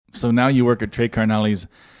So now you work at Trey Carnelli's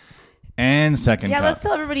and Second Cup. Let's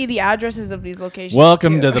tell everybody the addresses of these locations.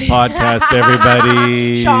 Welcome to the podcast,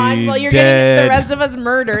 everybody. Sean, well, you're getting the rest of us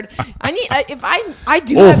murdered. I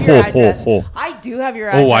do have your address. I do have your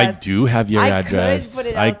address. Oh, I do have your address.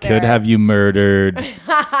 I could have you murdered.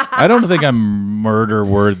 I don't think I'm murder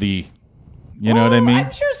worthy. You know what I mean?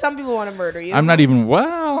 I'm sure some people want to murder you. I'm not even.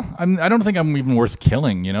 I don't think I'm even worth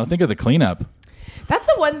killing. Think of the cleanup. That's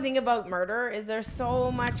the one thing about murder is there's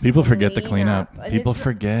so much. People forget the cleanup. People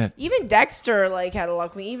forget. Even Dexter had a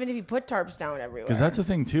lot clean. Even if he put tarps down everywhere. Because that's the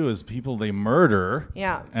thing too is people they murder.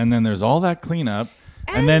 Yeah. And then there's all that cleanup.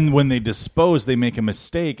 And then when they dispose, they make a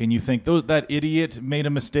mistake, and you think that idiot made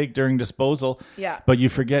a mistake during disposal. Yeah. But you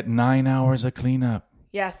forget 9 hours of cleanup.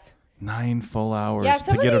 Yes. 9 full hours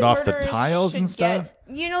to get it off the tiles and stuff.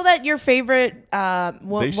 You know that your favorite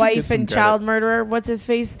wife and child murderer? What's his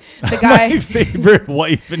face? The guy. My favorite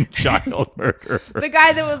wife and child murderer. The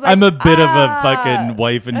guy that was like, I'm a bit of a fucking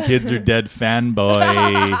wife and kids are dead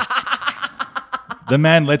fanboy. The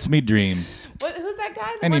man lets me dream. Who's that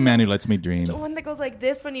guy? Any man who lets me dream. The one that goes like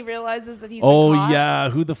this when he realizes that he's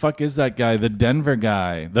yeah. Who the fuck is that guy? The Denver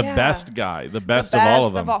guy. The best guy. The best of all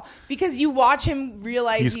of them. Because you watch him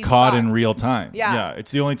realize he's caught fucked. in real time. Yeah.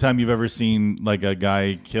 It's the only time you've ever seen like a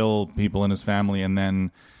guy kill people in his family and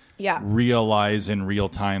then realize in real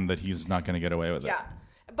time that he's not going to get away with it. Yeah.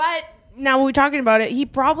 But now when we're talking about it, he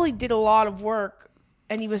probably did a lot of work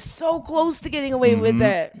and he was so close to getting away with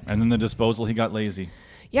it. And then the disposal, he got lazy.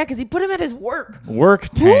 Yeah, because he put him at his work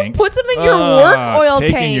tank. Who puts him in your work oil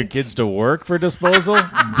tank? Taking your kids to work for disposal?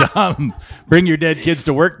 Dumb. Bring your dead kids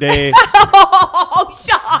to work day. Oh,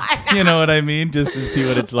 Sean. You know what I mean? Just to see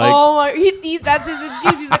what it's like. Oh, my. That's his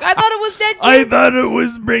excuse. He's like, I thought it was dead kids. I thought it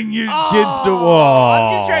was bring your kids to work.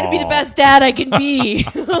 I'm just trying to be the best dad I can be.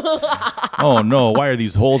 Oh, no. Why are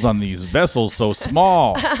these holes on these vessels so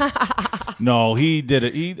small? No, he did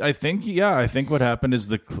it. I think what happened is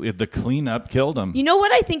the cleanup killed him. You know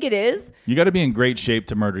what I think it is? You got to be in great shape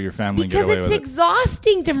to murder your family and get away with it. Because it's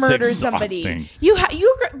exhausting to murder somebody. You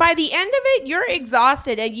by the end of it, you're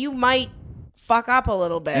exhausted and you might fuck up a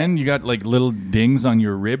little bit. And you got like little dings on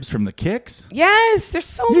your ribs from the kicks. Yes, there's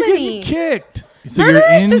so you're many. Getting kicked. So Murderers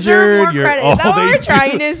you're injured. Deserve more credit. Is that what we're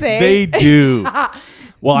trying to say? They do.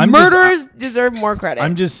 Well, murderers deserve more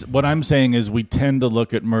credit. What I'm saying is we tend to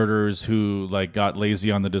look at murderers who like got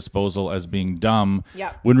lazy on the disposal as being dumb.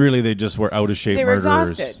 Yeah. When really they just were out of shape murderers.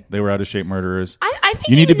 Exhausted. They were out of shape murderers. I think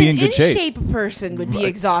you need to be in good shape. shape Person would be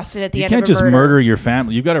exhausted at the end of a murder. You can't just murder your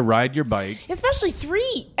family. You got to ride your bike. Especially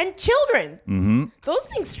 3 and children. Mm-hmm. Those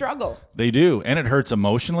things struggle. They do, and it hurts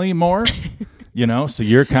emotionally more. So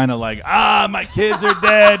you're kind of like, my kids are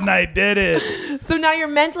dead and I did it. So now you're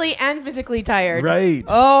mentally and physically tired. Right.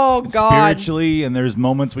 Oh, God. Spiritually, and there's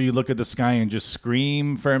moments where you look at the sky and just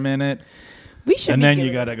scream for a minute. And then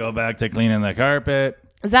you got to go back to cleaning the carpet.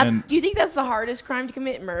 Do you think that's the hardest crime to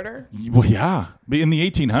commit, murder? Well, yeah. But in the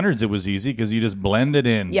 1800s, it was easy because you just blend it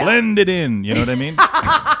in. Yeah. Blend it in. You know what I mean?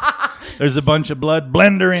 There's a bunch of blood.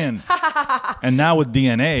 Blend her in. And now with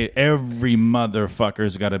DNA, every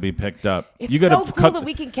motherfucker's got to be picked up. It's so cool that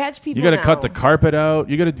we can catch people. You got to cut the carpet out.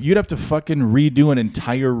 You'd have to fucking redo an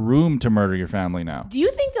entire room to murder your family now. Do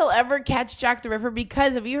you think they'll ever catch Jack the Ripper?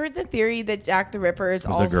 Because have you heard the theory that Jack the Ripper is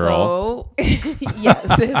also a girl?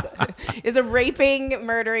 Yes, is a raping,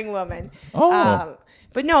 murdering woman. Oh,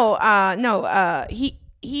 but no.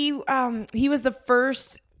 He was the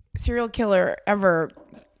first serial killer ever.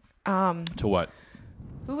 To what?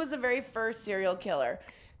 Who was the very first serial killer?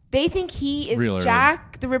 They think he is Really?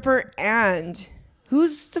 Jack the Ripper. And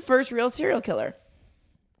who's the first real serial killer?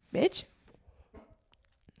 Bitch?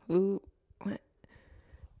 Who? What?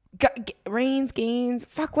 Reigns, Gaines.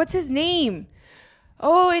 Fuck, what's his name?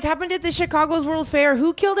 Oh, it happened at the Chicago's World Fair.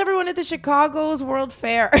 Who killed everyone at the Chicago's World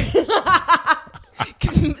Fair?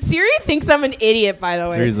 Siri thinks I'm an idiot, by the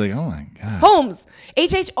way. Siri's like, oh my God. Holmes.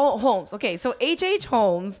 Holmes. Okay, so H.H.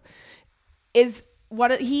 Holmes is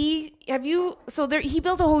he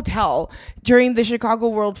built a hotel during the Chicago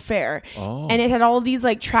World Fair. Oh. And it had all these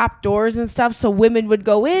like trap doors and stuff, so women would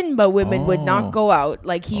go in but women would not go out.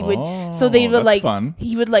 Like he would they would like fun.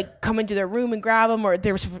 He would like come into their room and grab them, or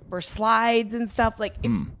there were slides and stuff. Like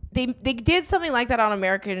if they did something like that on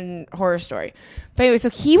American Horror Story. But anyway, so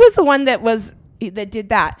he was the one that did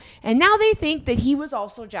that. And now they think that he was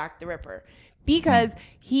also Jack the Ripper because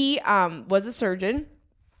he was a surgeon.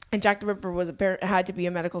 And Jack the Ripper had to be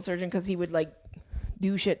a medical surgeon because he would like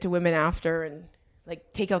do shit to women after and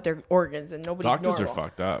like take out their organs, and nobody. Doctors are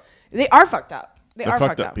fucked up. They are fucked up. They're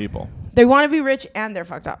fucked up people. They want to be rich and they're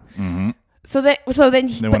fucked up. Mm-hmm. So then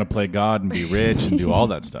They want to play God and be rich and do all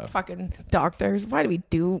that stuff. Fucking doctors. What do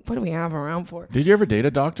we have around for? Did you ever date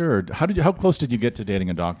a doctor, or how close did you get to dating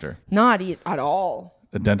a doctor? Not at all.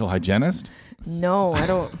 A dental hygienist? No, I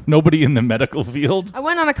don't. Nobody in the medical field? I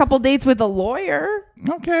went on a couple dates with a lawyer.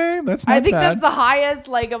 Okay, that's not I think bad. that's the highest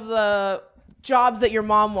of the jobs that your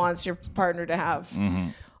mom wants your partner to have. Mm-hmm.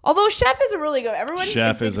 Although chef is a really good. Everyone is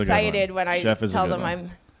excited when I tell them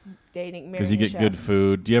I'm dating, because you get good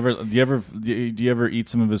food. Do you ever eat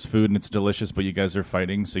some of his food and it's delicious, but you guys are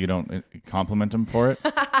fighting, so you don't compliment him for it?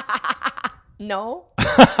 No,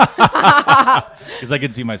 because I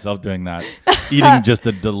could see myself doing that, eating just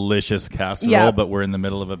a delicious casserole, but we're in the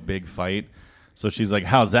middle of a big fight. So she's like,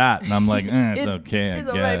 "How's that?" And I'm like, "It's okay, I guess."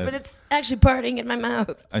 Alright, but it's actually parting in my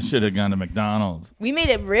mouth. I should have gone to McDonald's. We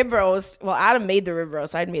made a rib roast. Well, Adam made the rib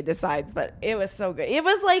roast. I'd made the sides, but it was so good. It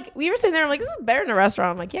was like we were sitting there. I'm like, "This is better in a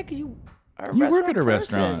restaurant." I'm like, "Yeah, because you are you work at a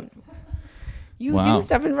restaurant. You do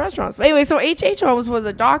stuff in restaurants." But anyway, so HH was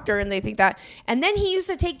a doctor, and they think that. And then he used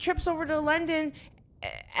to take trips over to London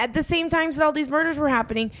at the same times that all these murders were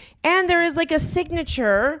happening. And there is a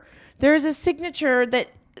signature. There is a signature that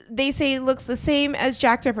they say looks the same as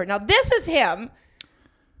Jack Ripper. Now, this is him.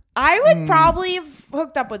 I would probably have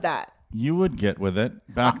hooked up with that. You would get with it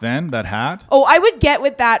back then, that hat. Oh, I would get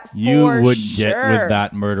with that for You would sure. get with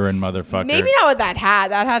that murdering motherfucker. Maybe not with that hat.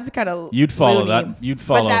 That hat's kind of You'd follow loony. that. You'd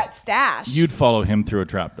follow. But that stash. You'd follow him through a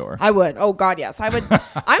trapdoor. I would. Oh, God, yes. I would.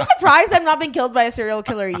 I'm surprised I've not been killed by a serial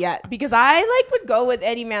killer yet, because I would go with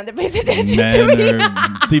any man that pays attention to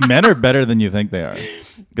me. See, men are better than you think they are,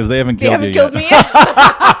 because they haven't killed you killed yet. me yet.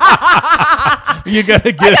 You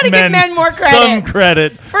gotta give men more credit some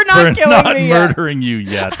credit for not killing me murdering you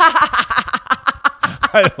yet.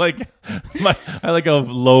 I like how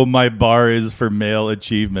low my bar is for male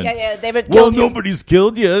achievement. Yeah, they haven't killed you. Nobody's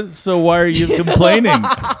killed you, so why are you complaining?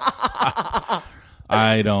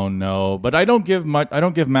 I don't know, but I don't give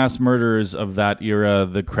mass murderers of that era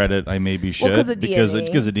the credit I maybe should, because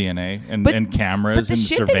of DNA and cameras and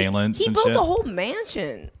surveillance. He built a whole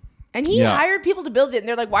mansion. And he hired people to build it. And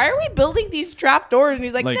they're like, "Why are we building these trap doors?" And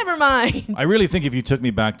he's like, "Never mind." I really think if you took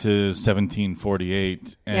me back to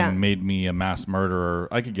 1748 and made me a mass murderer,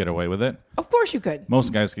 I could get away with it. Of course you could.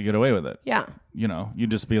 Most guys could get away with it. Yeah. You'd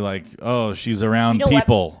just be like, "Oh, she's around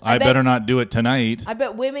people. I better not do it tonight." I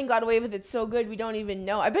bet women got away with it so good we don't even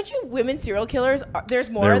know. I bet you women serial killers, there's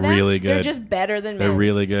more of them. They're really good. They're just better than men. They're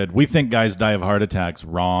really good. We think guys die of heart attacks.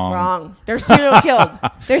 Wrong. They're serial killed.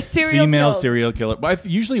 They're Female serial killer. But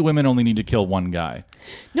usually women only need to kill one guy.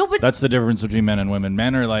 No, but that's the difference between men and women.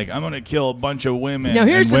 Men are like, "I'm going to kill a bunch of women." No,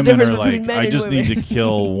 here's and the women difference are like, between men "I and just women." need to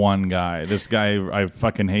kill one guy. This guy, I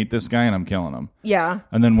fucking hate this guy, and I'm killing him." Yeah.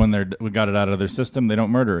 And then when we got it out of their system, they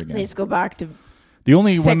don't murder again. They just go back to the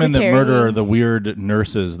only women that murder are the weird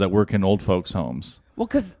nurses that work in old folks' homes. Well,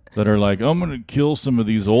 because that are like, "I'm going to kill some of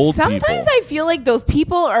these old people." Sometimes I feel like those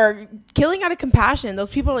people are killing out of compassion. Those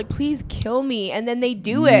people are like, "Please kill me," and then they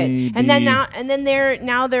do it, and then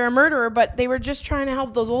they're a murderer. But they were just trying to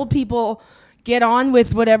help those old people get on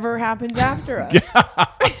with whatever happens after us.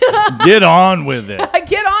 Get on with it.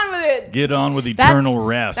 Get on with it. Get on with eternal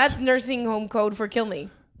rest. That's nursing home code for kill me.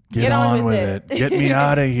 Get on with it. Get me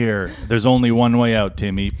out of here. There's only one way out,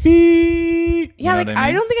 Timmy. Beep. Yeah,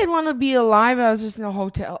 I don't think I'd want to be alive. I was just in a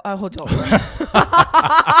hotel room.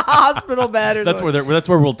 Hospital bed or something. That's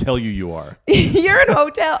where we'll tell you are. You're in a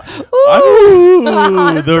hotel. Ooh,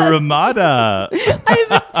 the Ramada.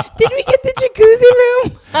 Did we get the jacuzzi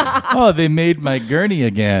room? Oh, they made my gurney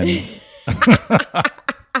again.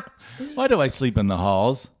 Why do I sleep in the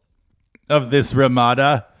halls of this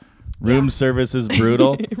Ramada? Room service is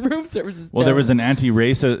brutal. Room service is Well, there was an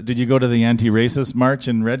anti-racist. Did you go to the anti-racist march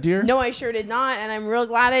in Red Deer? No, I sure did not, and I'm real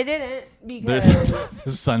glad I didn't, because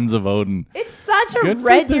Sons of Odin. It's such a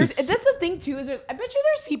Red Deer. That's the thing too. I bet you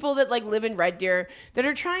there's people that live in Red Deer that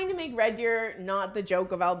are trying to make Red Deer not the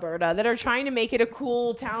joke of Alberta. That are trying to make it a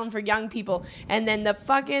cool town for young people, and then the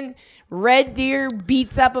fucking Red Deer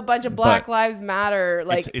beats up a bunch of Black Lives Matter.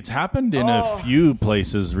 It's happened in a few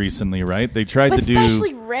places recently, right? They tried to do,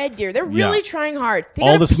 especially Red Deer. They're really trying hard.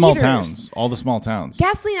 All the small towns.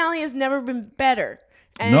 Gasoline Alley has never been better.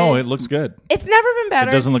 And no, it looks good. It's never been better.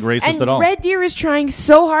 It doesn't look racist at all. Red Deer is trying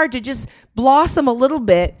so hard to just blossom a little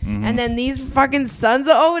bit, and then these fucking Sons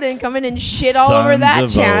of Odin come in and shit all over that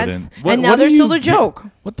chance, and now they're still the joke.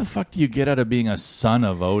 What the fuck do you get out of being a son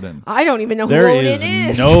of Odin? I don't even know who Odin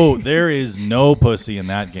is. There is no pussy in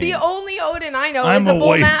that game. The only Odin I know is a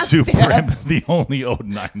bull mastiff. The only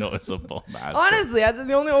Odin I know is a bull mastiff. Honestly, that's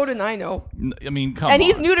the only Odin I know. I mean, come on. And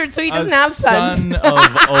he's neutered, so he doesn't have sons. Son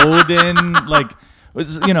of Odin,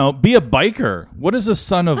 Be a biker. What is a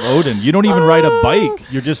son of Odin? You don't even ride a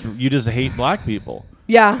bike. You just hate black people.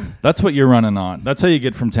 Yeah. That's what you're running on. That's how you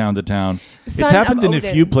get from town to town. Son it's happened of in Odin.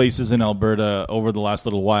 a few places in Alberta over the last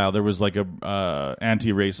little while. There was like a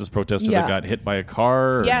anti-racist protester that got hit by a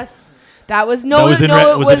car. Yes. That was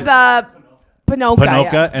Ponoka.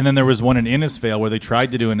 Yeah. And then there was one in Innisfail where they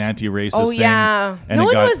tried to do an anti-racist thing. And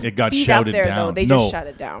it got shouted there, down. Though. They just shut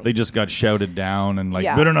it down. They just got shouted down and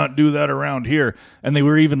better not do that around here. And they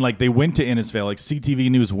were even they went to Innisfail. Like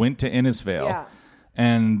CTV News went to Innisfail. Yeah.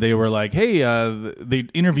 And they were like, hey, they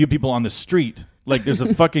interview people on the street. Like there's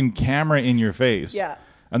a fucking camera in your face. Yeah.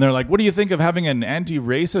 And they're like, what do you think of having an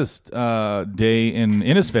anti-racist day in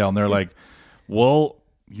Innisfail? And they're like, well,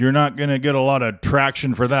 you're not going to get a lot of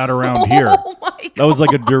traction for that around here. Oh my God. That was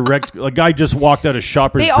like a guy just walked out of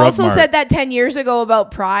Shoppers Drug Mart. They also said that 10 years ago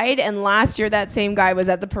about Pride, and last year that same guy was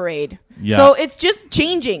at the parade. Yeah. So it's just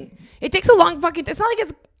changing. It takes a long it's not like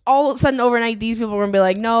it's all of a sudden overnight these people are going to be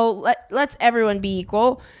like, no, let's everyone be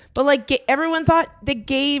equal. But everyone thought that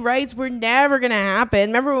gay rights were never going to happen.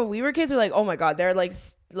 Remember when we were kids, we were like, oh my God, they're never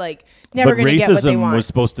going to get what they want. Racism was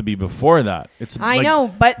supposed to be before that. I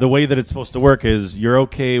know, but the way that it's supposed to work is you're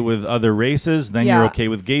okay with other races, then you're okay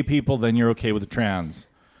with gay people, then you're okay with trans.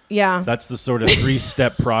 Yeah. That's the sort of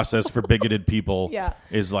 3-step process for bigoted people. Yeah.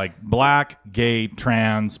 Is black, gay,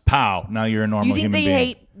 trans, pow. Now you're a normal human being. You think they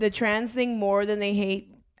hate the trans thing more than they hate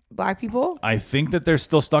black people? I think that they're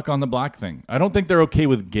still stuck on the black thing. I don't think they're okay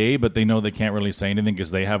with gay, but they know they can't really say anything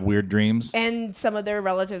because they have weird dreams. And some of their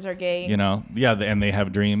relatives are gay. And they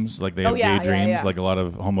have dreams. They have gay dreams. Yeah. Like a lot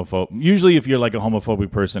of usually if you're like a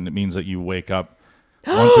homophobic person, it means that you wake up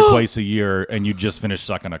once or twice a year and you just finished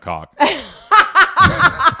sucking a cock.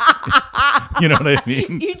 You know what I mean? I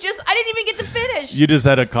didn't even get to finish. You just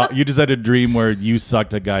had a dream where you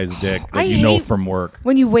sucked a guy's dick that from work.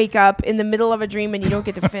 When you wake up in the middle of a dream and you don't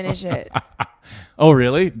get to finish it. Oh,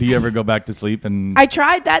 really? Do you ever go back to sleep and? I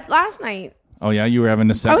tried that last night. Oh yeah, you were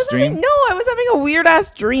having a sex dream? I was having a weird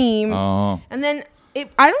ass dream. Oh. And then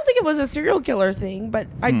I don't think it was a serial killer thing, but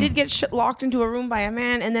I did get locked into a room by a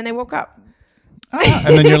man, and then I woke up.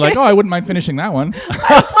 And then you're like, oh, I wouldn't mind finishing that one.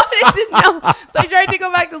 I wanted to know. So I tried to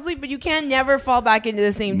go back to sleep, but you can never fall back into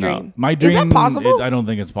the same dream. My dream, is that possible? I don't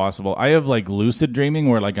think it's possible. I have lucid dreaming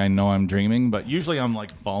where I know I'm dreaming, but usually I'm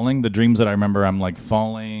falling. The dreams that I remember, I'm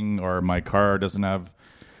falling, or my car doesn't have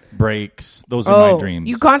brakes. Those are my dreams.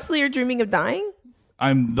 You constantly are dreaming of dying?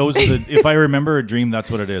 If I remember a dream,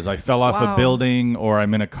 that's what it is. I fell off a building, or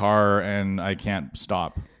I'm in a car and I can't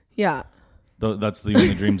stop. Yeah. That's the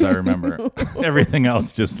only dreams I remember. Everything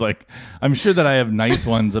else, just I'm sure that I have nice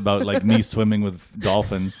ones about me swimming with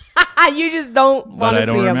dolphins. You just don't want to see them.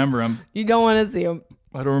 But I don't remember them. You don't want to see them.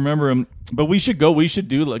 I don't remember them. But we should go. We should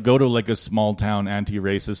go to a small town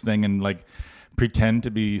anti-racist thing and pretend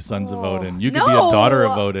to be sons of Odin. You could be a daughter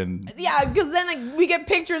of Odin. Yeah, because then we get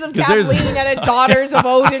pictures of Kathleen at a Daughters of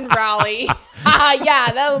Odin rally.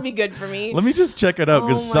 Yeah, that'll be good for me. Let me just check it out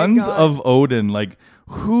because Sons of Odin,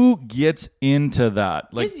 who gets into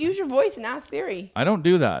that? Just use your voice and ask Siri. I don't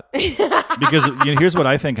do that because here's what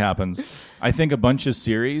I think happens. I think a bunch of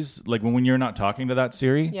Siris, when you're not talking to that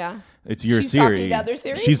Siri, it's your She's Siri. talking to other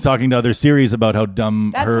Siris? She's talking to other Siris about how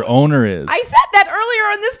dumb her owner is. I said that earlier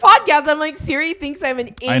on this podcast. I'm like, Siri thinks I'm an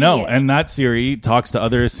idiot. I know, and that Siri talks to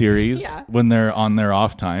other Siris when they're on their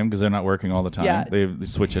off time because they're not working all the time. Yeah. They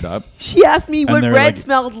switch it up. She asked me what red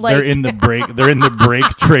smelled like. They're in the brake. They're in the brake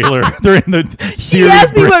trailer. They're in the. She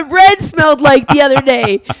asked me what red smelled like the other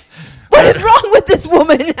day. What is wrong with this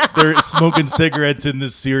woman? They're smoking cigarettes in the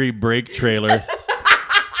Siri brake trailer.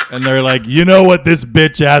 And they're like, you know what this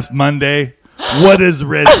bitch asked Monday? What does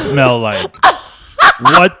red smell like?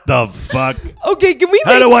 What the fuck? Okay,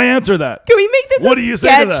 how do I answer that? Can we make this What do you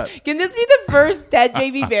say to that? Can this be the first Dead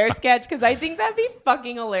Baby Bear sketch? Because I think that'd be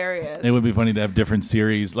fucking hilarious. It would be funny to have different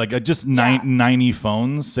series. Just 90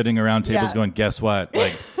 phones sitting around tables going, guess what?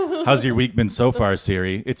 How's your week been so far,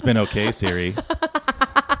 Siri? It's been okay, Siri.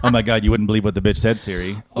 Oh my God, you wouldn't believe what the bitch said,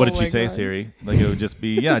 Siri. What did she say, Siri? It would just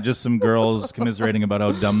be, just some girls commiserating about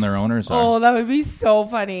how dumb their owners are. Oh, that would be so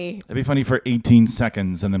funny. It'd be funny for 18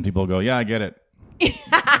 seconds, and then people go, yeah, I get it.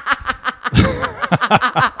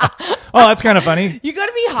 Oh, that's kind of funny. You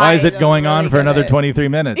gotta be high. Why is it going on for another 23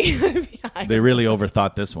 minutes? You gotta be high. They really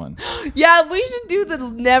overthought this one. Yeah, we should do the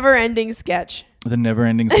never-ending sketch. The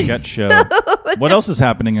never-ending sketch show. What else is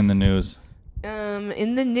happening in the news?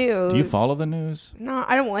 In the news. Do you follow the news? No,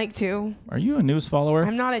 I don't like to. Are you a news follower?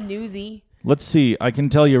 I'm not a newsie. Let's see. I can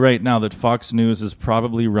tell you right now that Fox News is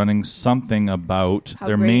probably running something about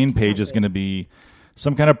their main page is going to be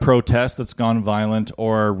some kind of protest that's gone violent,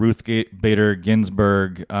 or Ruth Bader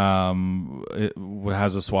Ginsburg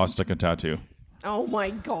has a swastika tattoo. Oh my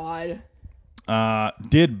God.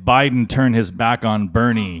 Did Biden turn his back on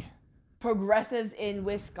Bernie? Progressives in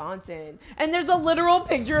Wisconsin. And there's a literal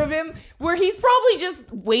picture of him where he's probably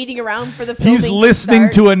just waiting around for the filming. He's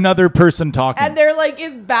listening to another person talking. And they're like,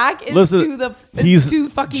 his back is to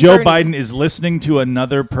fucking Joe Bernie. Biden is listening to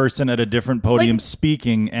another person at a different podium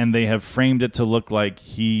speaking, and they have framed it to look like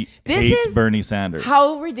he hates Bernie Sanders.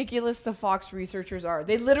 How ridiculous the Fox researchers are.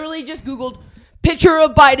 They literally just Googled picture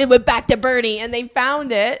of Biden with back to Bernie, and they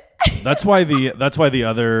found it. That's why the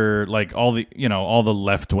other, like, all the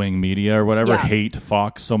left-wing media or whatever hate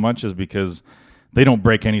Fox so much, is because they don't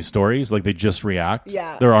break any stories. Like, they just react.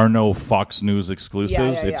 Yeah. There are no Fox News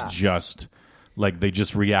exclusives. It's yeah. just like they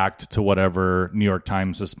just react to whatever New York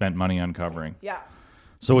Times has spent money uncovering. Yeah.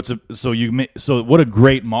 So what a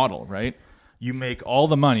great model, right? You make all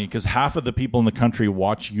the money because half of the people in the country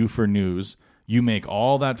watch you for news. You make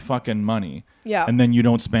all that fucking money. Yeah. And then you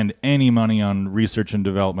don't spend any money on research and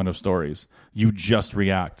development of stories. You just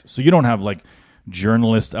react. So you don't have like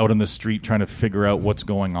journalists out in the street trying to figure out what's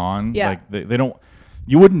going on. Yeah. Like they don't.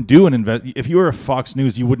 You wouldn't do if you were a Fox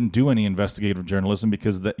News, you wouldn't do any investigative journalism,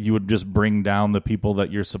 because you would just bring down the people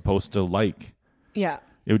that you're supposed to like. Yeah.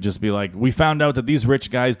 It would just be like, we found out that these rich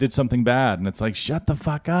guys did something bad, and it's like, shut the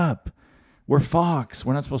fuck up. We're Fox.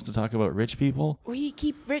 We're not supposed to talk about rich people. We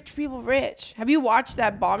keep rich people rich. Have you watched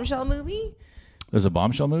that Bombshell movie? There's a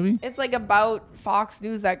Bombshell movie? It's like about Fox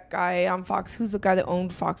News, that guy on Fox. Who's the guy that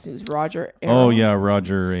owned Fox News? Roger Ailes. Oh, yeah,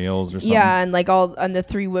 Roger Ailes or something. Yeah, and like and the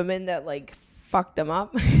 3 women that like fucked them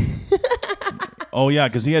up. Oh, yeah,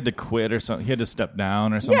 because he had to quit or something. He had to step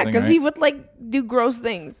down or something, Yeah, because right? he would like do gross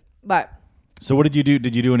things. But so what did you do?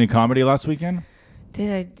 Did you do any comedy last weekend?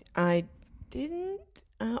 I didn't.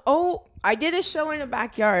 I did a show in a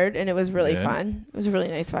backyard, and it was really fun. It was a really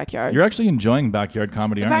nice backyard. You're actually enjoying backyard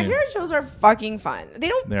comedy, aren't you? Backyard shows are fucking fun. They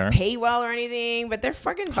don't pay well or anything, but they're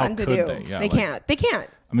fucking fun to do. They? Yeah, they can't.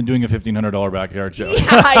 I've been doing a $1,500 backyard show.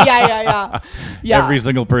 Yeah. Every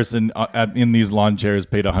single person in these lawn chairs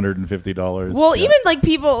paid $150. Well, even like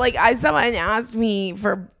people, like someone asked me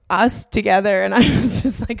for us together, and I was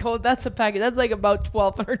just like, oh, that's a package. That's like about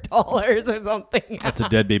 $1,200 or something. That's a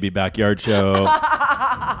dead baby backyard show.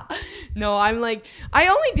 No, I'm like, I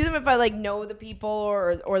only do them if I like know the people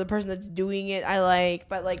or the person that's doing it I like.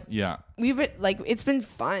 But like, yeah, it's been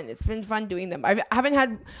fun. It's been fun doing them. I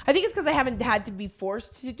think it's because I haven't had to be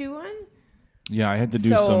forced to do one. Yeah, I had to do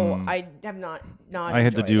So I have not. I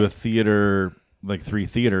had to do a theater, like 3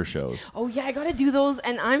 theater shows. Oh yeah, I got to do those,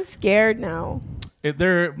 and I'm scared now. I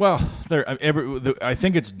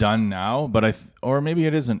think it's done now, but or maybe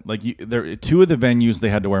it isn't. Like 2 of the venues, they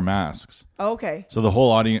had to wear masks. Oh, okay. So the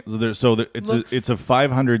whole audience, it's a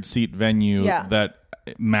 500 seat venue that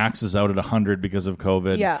maxes out at 100 because of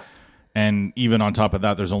COVID. Yeah. And even on top of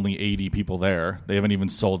that, there's only 80 people there. They haven't even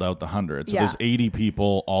sold out the 100. So there's 80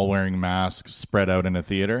 people all wearing masks spread out in a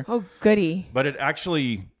theater. Oh, goody. But it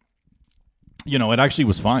actually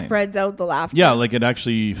was fine. Spreads out the laughter. Yeah, like it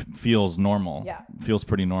actually feels normal. Yeah. Feels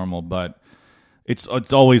pretty normal, but it's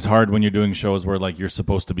always hard when you're doing shows where like you're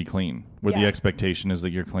supposed to be clean, where the expectation is that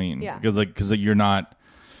you're clean. Yeah. Because you're not.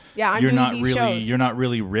 Yeah, you're not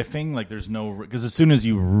really riffing. Like there's no, because as soon as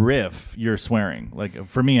you riff, you're swearing. Like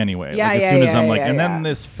for me anyway. Yeah, like as soon as I'm like, then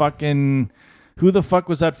this fucking, who the fuck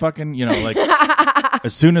was that fucking, like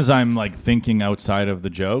as soon as I'm like thinking outside of the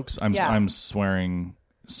jokes, I'm swearing.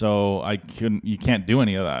 So you can't do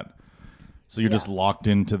any of that. So you're just locked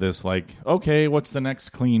into this like, okay, what's the next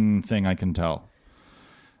clean thing I can tell?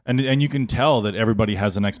 And you can tell that everybody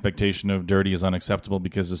has an expectation of dirty is unacceptable,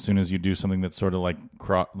 because as soon as you do something that sort of like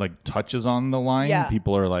touches on the line,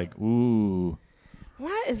 people are like, ooh.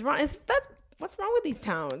 What is wrong? What's wrong with these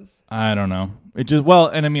towns? I don't know.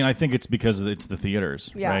 I think it's because it's the theaters,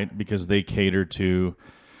 right? Because they cater to,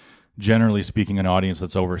 generally speaking, an audience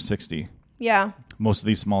that's over 60. Yeah. Most of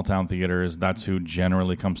these small town theaters, that's who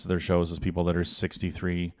generally comes to their shows, is people that are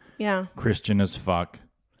 63. Yeah. Christian as fuck.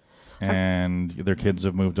 And their kids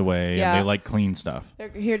have moved away, and they like clean stuff. They're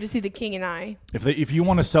here to see The King and I. If you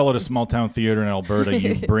want to sell at a small town theater in Alberta,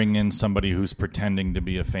 you bring in somebody who's pretending to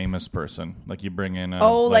be a famous person. Like you bring in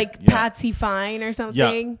Patsy Fine or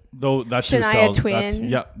something. Yeah, though that's Shania who sells.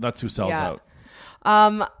 Twain. That's who sells out.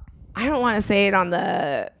 I don't want to say it on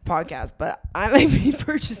the podcast, but I might be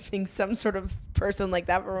purchasing some sort of person like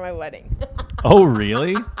that for my wedding. Oh,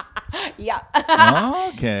 really? Yeah.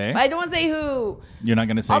 Okay. I don't want to say who. You're not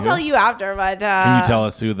going to say I'll who? tell you after, but... Can you tell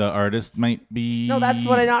us who the artist might be? No, that's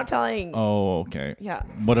what I'm not telling. Oh, okay. Yeah.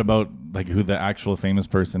 What about like who the actual famous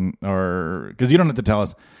person or... Because you don't have to tell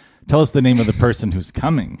us. Tell us the name of the person who's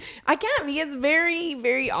coming. I can't because it's very,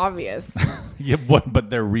 very obvious. Yeah,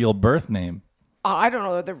 but their real birth name? Oh, I don't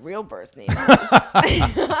know what their real birth name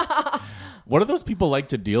is. What do those people like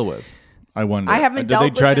to deal with? I wonder. I haven't Do dealt they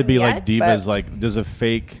try with to them be yet, like divas? Like, does a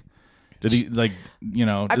fake... Did he like, you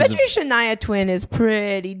know... I bet you Shania Twain is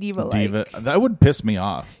pretty diva-like. Diva, that would piss me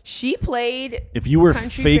off. She played If you were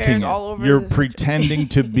country faking fairs it, all over you're this- pretending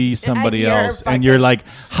to be somebody you're else, fucking- and you're like,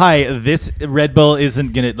 "Hi, this Red Bull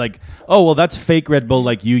isn't gonna like." Oh well, that's fake Red Bull,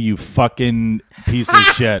 like you fucking piece of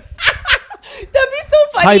shit. That'd be so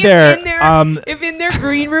funny. Hi there, If in their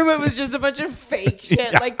green room it was just a bunch of fake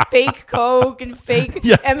shit, like fake Coke and fake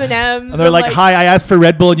Yeah. M&Ms. And they're like, "Hi, I asked for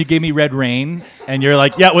Red Bull, and you gave me Red Rain," and you're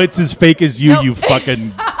like, "Yeah, well, it's as fake as you, No. you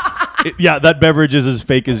fucking." Yeah, that beverage is as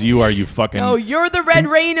fake as you are, you fucking. "Oh, you're the Red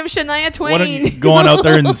Rain of Shania Twain." Why don't you go on out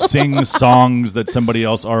there and sing songs that somebody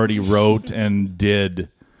else already wrote and did?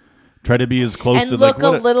 Try to be as close and to look like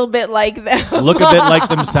a little bit like them. look a bit like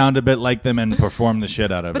them, sound a bit like them, and perform the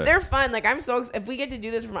shit out of But it. they're fun. Like I'm so if we get to do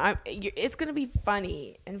this it's gonna be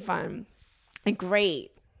funny and fun and great.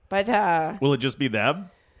 But Will it just be them,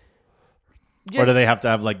 just, or do they have to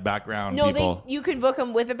have like background no, people? you can book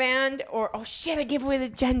them with a band or oh shit, I gave away the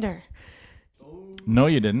gender. No,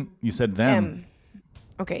 you didn't. You said them,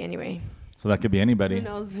 Okay, anyway. so that could be anybody. Who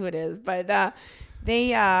knows who it is? But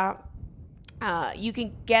they you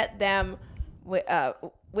can get them with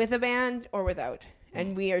a band or without,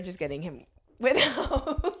 and we are just getting him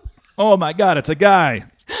without. Oh my god, it's a guy.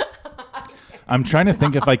 I'm trying to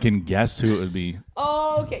think if I can guess who it would be.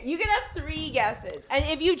 Oh, okay. You can have 3 guesses, and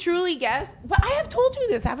if you truly guess, but I have told you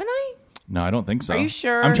this, haven't I? No, I don't think so. Are you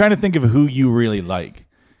sure? I'm trying to think of who you really like.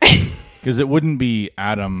 Because it wouldn't be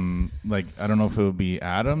Adam, like, I don't know if it would be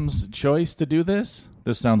Adam's choice to do this.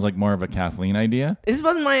 This sounds like more of a Kathleen idea. This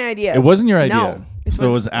wasn't my idea. It wasn't your idea. No. So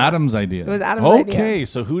it was Adam's idea. It was Adam's idea. Okay,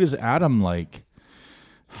 so who does Adam like?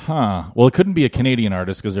 Huh. Well, it couldn't be a Canadian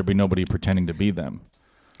artist because there'd be nobody pretending to be them.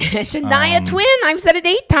 Shania Twain. I've said it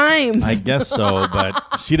 8 times. I guess so,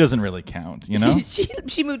 but she doesn't really count, you know?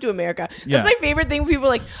 she moved to America. Yeah. That's my favorite thing. People are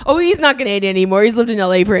like, oh, he's not Canadian anymore. He's lived in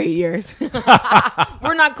LA for 8 years.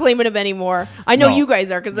 We're not claiming him anymore. I know No. you guys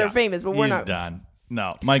are because they're Yeah. famous, but we're He's not. done.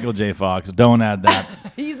 No, Michael J. Fox, don't add that.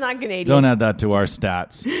 He's not Canadian. Don't add that to our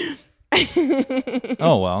stats.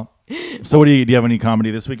 Oh well. So what do you have any comedy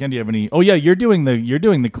this weekend? Do you have any? Oh yeah, you're doing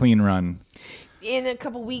the clean run. In a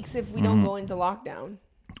couple weeks, if we Mm-hmm. don't go into lockdown.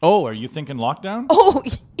 Oh, are you thinking lockdown? Oh,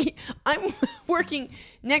 I'm working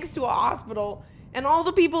next to a hospital, and all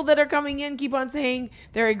the people that are coming in keep on saying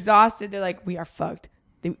they're exhausted. They're like, we are fucked.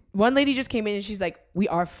 One lady just came in and she's like, we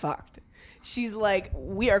are fucked. She's like,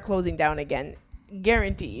 we are closing down again.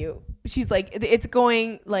 Guarantee you. She's like, it's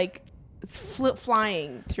going like it's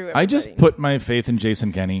flying through everybody. I just put my faith in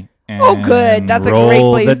Jason Kenney. And Oh, good. That's a great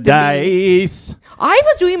roll place the to be. dice. I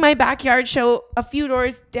was doing my backyard show a few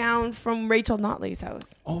doors down from Rachel Notley's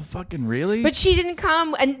house. Oh, fucking really? But she didn't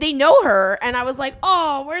come, and they know her. And I was like,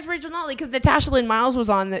 oh, where's Rachel Notley? Because Natasha Lynn Miles was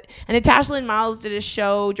on it. And Natasha Lynn Miles did a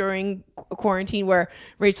show during quarantine where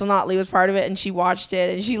Rachel Notley was part of it, and she watched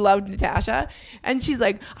it, and she loved Natasha. And she's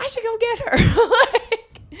like, I should go get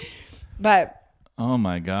her. But... oh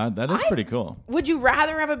my god, that is pretty cool. would you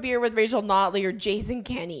rather have a beer with Rachel Notley or Jason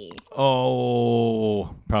Kenney?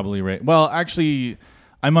 Oh, probably right. Well, actually,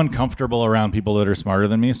 I'm uncomfortable around people that are smarter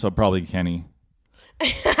than me, so probably Kenny.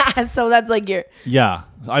 So that's like your... Yeah,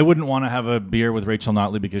 I wouldn't want to have a beer with Rachel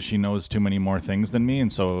Notley because she knows too many more things than me,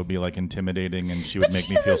 and so it would be like intimidating, and she would make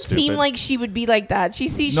me feel doesn't stupid. seem like she would be like that. She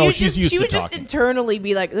No, would she's just, used she to would just talking. internally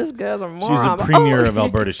be like, this girl's a moron. She's a But, premier oh. of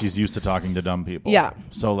Alberta. She's used to talking to dumb people. Yeah.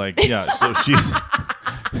 So like, yeah. So she's.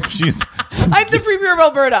 I'm the premier of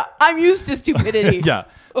Alberta. I'm used to stupidity. Yeah.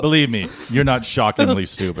 Believe me, you're not shockingly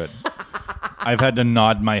stupid. I've had to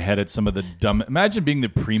nod my head at some of the dumb. Imagine being the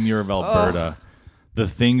premier of Alberta. The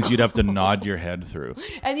things you'd have to nod your head through.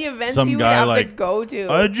 And the events Some you would guy have to like, go to.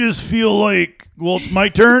 I just feel like, well, it's my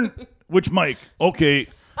turn. Which mic? Okay.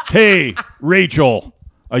 Hey, Rachel,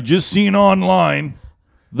 I just seen online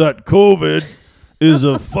that COVID is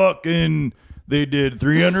a fucking, they did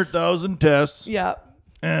 300,000 tests yeah.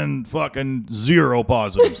 and fucking 0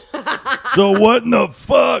 positives. So what in the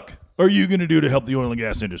fuck are you going to do to help the oil and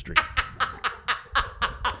gas industry?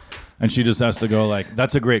 And she just has to go like,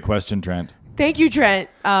 that's a great question, Trent. Thank you, Trent.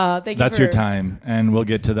 Thank you. That's your time, and we'll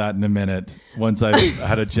get to that in a minute once I've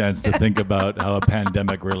had a chance to think about how a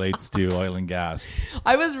pandemic relates to oil and gas.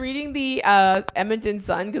 I was reading the Edmonton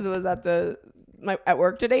Sun because it was at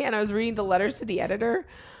work today, and I was reading the letters to the editor.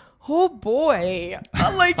 Oh boy,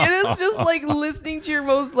 like it is just like listening to your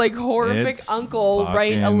most like horrific uncle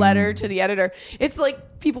write a letter to the editor. It's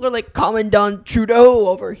like people are like Commandant Trudeau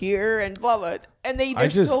over here and blah blah, and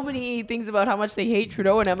there's so many things about how much they hate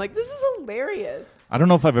Trudeau, and I'm like, this is hilarious. I don't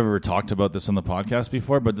know if I've ever talked about this on the podcast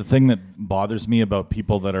before, but the thing that bothers me about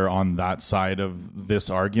people that are on that side of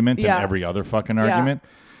this argument and every other fucking argument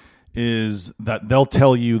is that they'll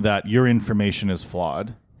tell you that your information is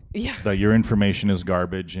flawed. Yeah. That your information is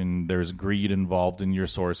garbage and there's greed involved in your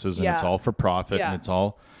sources and it's all for profit and it's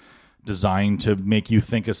all designed to make you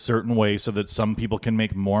think a certain way so that some people can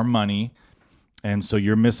make more money, and so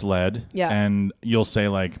you're misled. And you'll say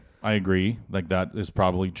like, I agree, like that is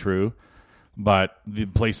probably true, but the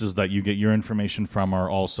places that you get your information from are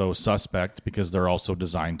also suspect because they're also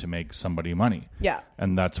designed to make somebody money.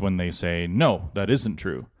 And that's when they say, no, that isn't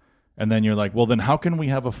true. And then you're like, well, then how can we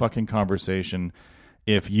have a fucking conversation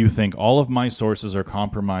if you think all of my sources are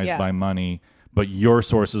compromised by money, but your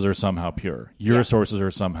sources are somehow pure? Your sources are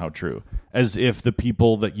somehow true. As if the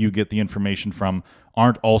people that you get the information from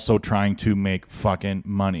aren't also trying to make fucking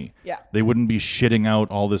money. They wouldn't be shitting out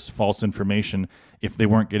all this false information if they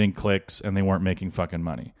weren't getting clicks and they weren't making fucking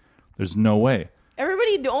money. There's no way.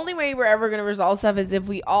 Everybody, the only way we're ever going to resolve stuff is if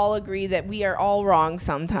we all agree that we are all wrong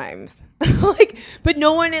sometimes. But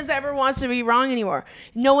no one ever wants to be wrong anymore.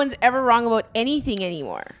 No one's ever wrong about anything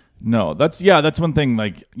anymore. No, that's one thing.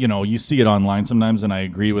 Like, you know, you see it online sometimes, and I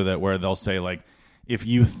agree with it, where they'll say like, if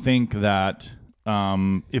you think that,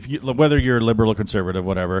 whether you're liberal or conservative,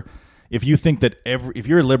 whatever, if you think that if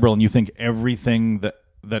you're a liberal and you think everything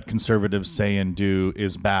that conservatives say and do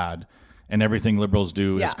is bad, and everything liberals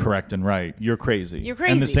do is correct and right, you're crazy. You're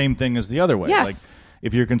crazy. And the same thing is the other way. Like,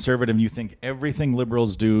 if you're conservative and you think everything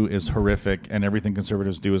liberals do is horrific and everything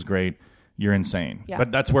conservatives do is great, you're insane.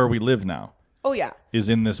 But that's where we live now. Oh, yeah. Is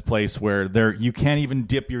in this place where you can't even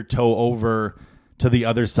dip your toe over to the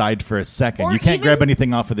other side for a second. Or you can't grab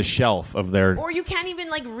anything off of the shelf of their... Or you can't even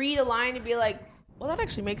like read a line and be like, well, that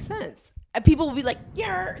actually makes sense. And people will be like,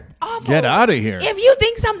 you're awful. Get out of here. If you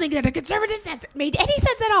think something that a conservative said made any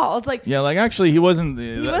sense at all. It's like... Yeah, like actually he wasn't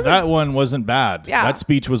that one wasn't bad. Yeah. That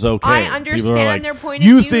speech was okay. I understand their point of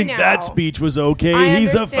view now. You think that speech was okay?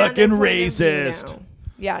 He's a fucking racist.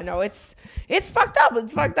 Yeah, no, it's fucked up.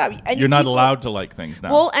 It's fucked up. And you're not allowed to like things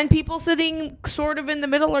now. Well, and people sitting sort of in the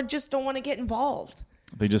middle or just don't want to get involved.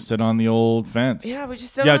 They just sit on the old fence. Yeah, we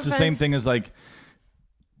just sit on the fence. Yeah, it's the same thing as like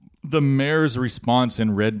the mayor's response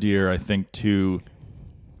in Red Deer, I think, to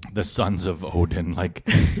the Sons of Odin. Like,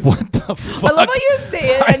 what the fuck? I love how you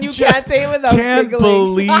say it and you can't say it without giggling. Can't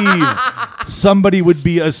believe somebody would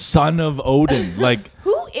be a son of Odin. Like,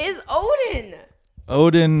 who is Odin?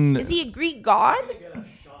 Odin. Is he a Greek god?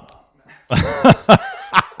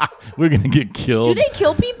 We're gonna get killed. Do they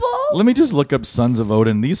kill people? Let me just look up Sons of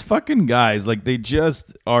Odin. These fucking guys, like, they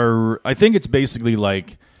just are. I think it's basically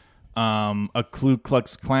like a Ku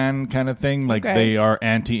Klux Klan kind of thing. Like, they are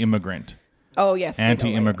anti-immigrant. Oh yes,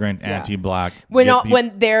 anti-immigrant, anti-black.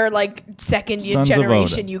 When they're like second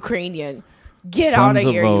generation Ukrainian. Get out of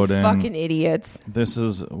here, you fucking idiots! This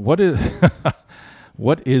is what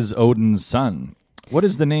is Odin's son? What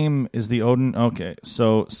is the name? Is the Odin? Okay,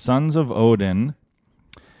 so Sons of Odin.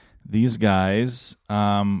 These guys.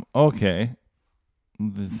 Okay.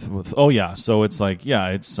 Oh yeah. So it's like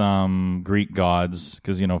it's Greek gods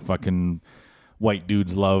because fucking white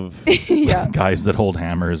dudes love guys that hold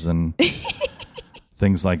hammers and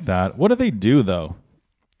things like that. What do they do though?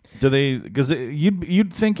 Do they? Because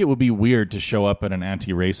you'd think it would be weird to show up at an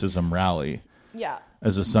anti-racism rally. Yeah.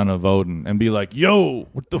 As a son of Odin and be like, yo,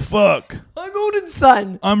 what the fuck? I'm Odin's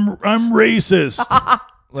son. I'm racist.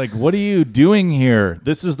 Like, what are you doing here?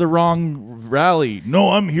 This is the wrong rally.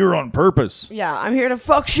 No, I'm here on purpose. Yeah, I'm here to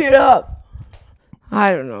fuck shit up.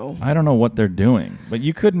 I don't know. I don't know what they're doing, but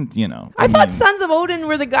you couldn't, I thought Sons of Odin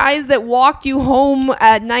were the guys that walked you home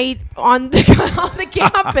at night on the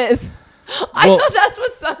campus. I thought that's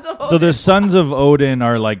what Sons of Odin. So the Sons of Odin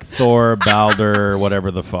are like Thor, Balder, whatever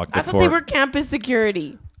the fuck. I thought they were campus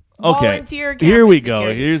security. Okay, volunteer campus here we go.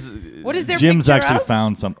 Security. What is their Jim's picture actually of?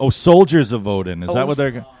 Found some. Oh, Soldiers of Odin. Is that what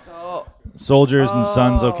they're... Soldiers and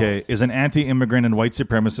Sons, okay, is an anti-immigrant and white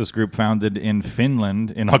supremacist group founded in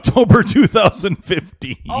Finland in October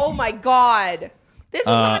 2015. Oh my God. This is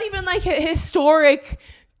not even like a historic...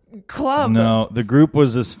 club. No, the group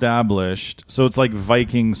was established, so it's like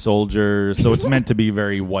Viking soldiers, so it's meant to be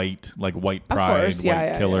very white, like white pride,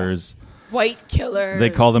 white killers. White killers. They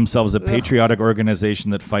call themselves a patriotic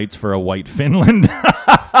organization that fights for a white Finland.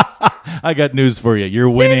 I got news for you. You're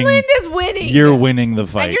winning. Finland is winning. You're winning the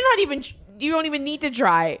fight. And you don't even need to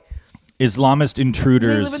try. Islamist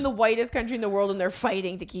intruders. They live in the whitest country in the world, and they're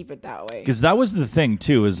fighting to keep it that way. Because that was the thing,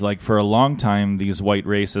 too, is like for a long time, these white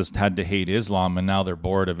racists had to hate Islam, and now they're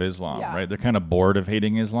bored of Islam, right? They're kind of bored of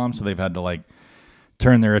hating Islam, so they've had to like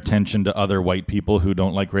turn their attention to other white people who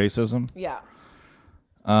don't like racism. Yeah.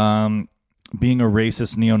 Being a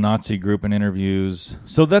racist neo-Nazi group in interviews.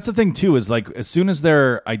 So that's the thing, too, is like as soon as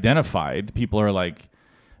they're identified, people are like,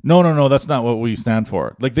 no, that's not what we stand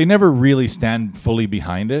for. Like they never really stand fully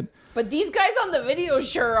behind it. But these guys on the video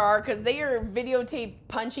sure are, because they are videotape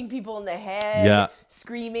punching people in the head,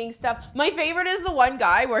 screaming stuff. My favorite is the one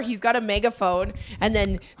guy where he's got a megaphone, and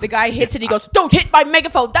then the guy hits it. He goes, "Don't hit my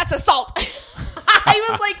megaphone. That's assault." I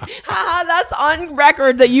was like, haha, that's on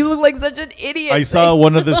record that you look like such an idiot. I saw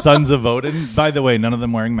one of the Sons of Odin. By the way, none of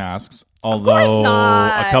them wearing masks, although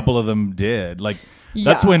a couple of them did. Like.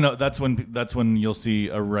 That's when you'll see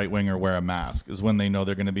a right winger wear a mask, is when they know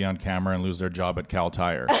they're going to be on camera and lose their job at Cal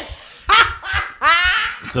Tire.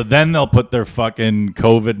 So then they'll put their fucking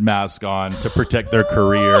COVID mask on to protect their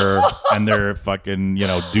career and their fucking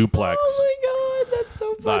duplex. Oh my god, that's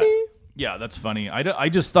so funny. Yeah, that's funny. I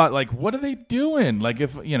just thought, like, what are they doing? Like,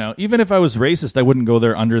 if even if I was racist, I wouldn't go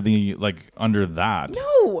there under that.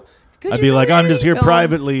 No. I'd be like, I'm just here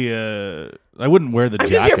privately. I wouldn't wear the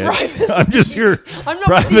jacket. I'm just here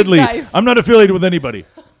privately. I'm not affiliated with anybody.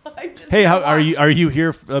 Hey, are you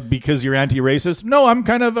here because you're anti-racist? No, I'm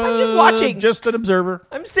kind of I'm just watching, just an observer.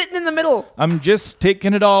 I'm sitting in the middle. I'm just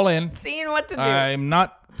taking it all in, seeing what to do. I'm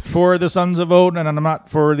not for the Sons of Odin, and I'm not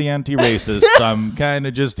for the anti-racists. I'm kind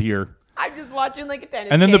of just here. I'm just watching like a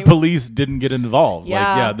tennis And then game. the police didn't get involved.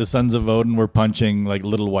 Yeah. The Sons of Odin were punching like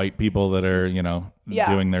little white people that are,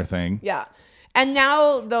 doing their thing. Yeah. And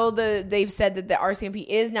now, though, they've said that the RCMP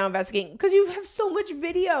is now investigating, because you have so much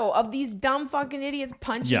video of these dumb fucking idiots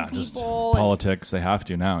punching people. Just politics. They have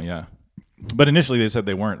to now, yeah. But initially they said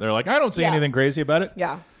they weren't. They're like, I don't see anything crazy about it.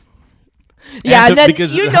 Yeah. And then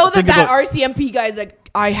that RCMP guy's like,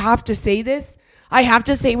 I have to say this. I have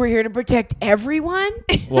to say we're here to protect everyone.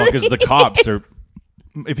 Well, because the cops are...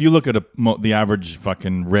 If you look at the average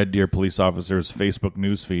fucking Red Deer police officer's Facebook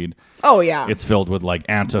newsfeed, it's filled with like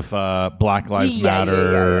Antifa, Black Lives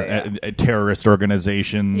Matter, terrorist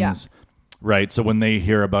organizations, right? So when they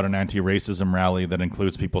hear about an anti-racism rally that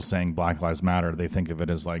includes people saying Black Lives Matter, they think of it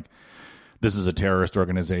as like, this is a terrorist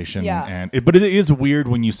organization. Yeah. But it is weird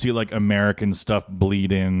when you see like American stuff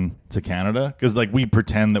bleed in to Canada, because like we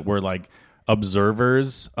pretend that we're like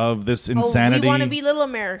observers of this insanity. We want to be little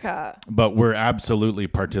America. But we're absolutely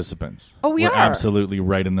participants. We're absolutely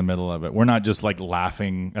right in the middle of it. We're not just like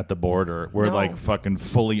laughing at the border. We're like fucking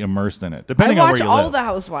fully immersed in it. Depending on where you live. I watch all the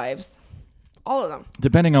Housewives. All of them.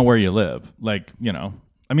 Depending on where you live. Like,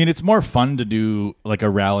 I mean, it's more fun to do like a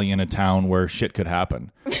rally in a town where shit could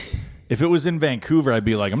happen. If it was in Vancouver, I'd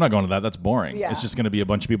be like, I'm not going to that. That's boring. Yeah. It's just going to be a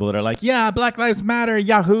bunch of people that are like, yeah, Black Lives Matter,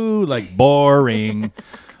 Yahoo. Like, boring.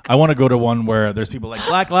 I want to go to one where there's people like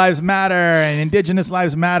Black Lives Matter and Indigenous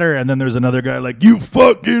Lives Matter, and then there's another guy like, you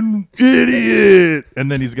fucking idiot,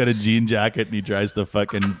 and then he's got a jean jacket and he tries to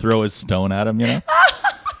fucking throw his stone at him,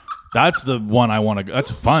 That's the one I want to go. That's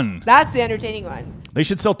fun. That's the entertaining one. They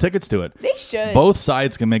should sell tickets to it. They should. Both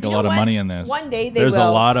sides can make a lot of money in this. One day There's a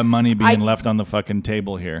lot of money being left on the fucking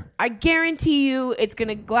table here. I guarantee you it's going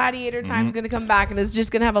to, gladiator time's going to come back, and it's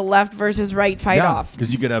just going to have a left versus right fight off.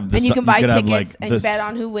 Because you could have and you can buy tickets and bet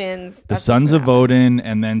on who wins. The Sons of Odin,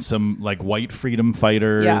 and then some like white freedom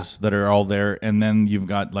fighters that are all there. And then you've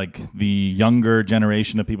got like the younger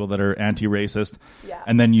generation of people that are anti-racist. Yeah.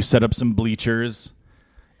 And then you set up some bleachers.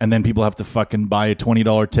 And then people have to fucking buy a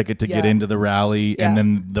 $20 ticket to get into the rally, and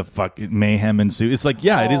then the fucking mayhem ensues. It's like,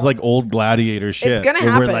 it is like old gladiator shit. It's gonna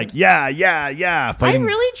happen. We're like, fighting. I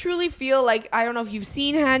really truly feel like, I don't know if you've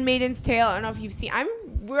seen Handmaid's Tale. I don't know if you've seen.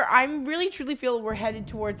 I'm really truly feel we're headed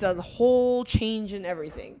towards a whole change in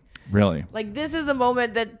everything. Really? Like, this is a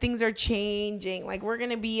moment that things are changing. Like, we're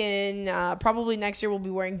gonna be in probably next year. We'll be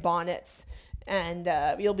wearing bonnets. And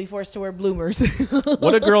you'll be forced to wear bloomers.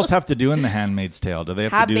 What do girls have to do in The Handmaid's Tale? Do they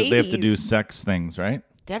have to do? Babies. They have to do sex things, right?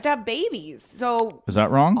 They have to have babies. So is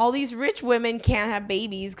that wrong? All these rich women can't have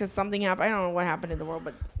babies because something happened. I don't know what happened in the world,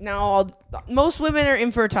 but now most women are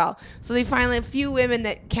infertile. So they find a few women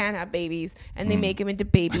that can have babies, and they make them into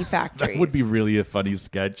baby factories. That would be really a funny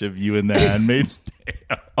sketch of you in The Handmaid's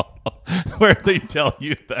Tale, where they tell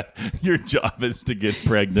you that your job is to get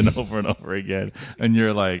pregnant over and over again, and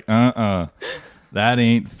you're like, That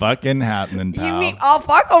ain't fucking happening, pal. You mean I'll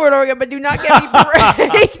fuck over and over again, but do not get me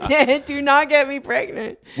pregnant. Do not get me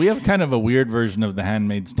pregnant. We have kind of a weird version of The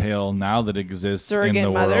Handmaid's Tale now that exists Surrogate in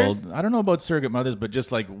the mothers? world. I don't know about surrogate mothers, but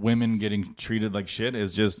just like women getting treated like shit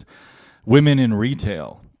is just women in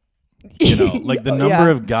retail. You know, like the number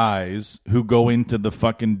of guys who go into the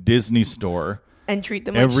fucking Disney store and treat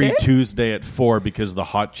them every like shit? Tuesday at 4 because the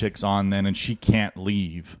hot chick's on then and she can't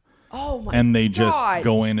leave. Oh my And they God. just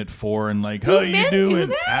go in at 4 and like, Do how you men do doing?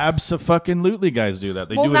 this? Abso-fucking-lutely guys do that.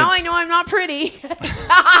 They Well, do now it I at, know I'm not pretty.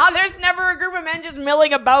 There's never a group of men just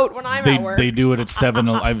milling about when I'm at work. they do it at 7.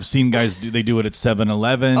 I've seen guys they do it at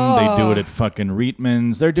 7-Eleven. They do it at fucking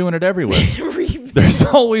Reitman's. They're doing it everywhere. There's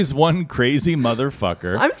always one crazy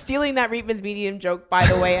motherfucker. I'm stealing that Reitman's Medium joke, by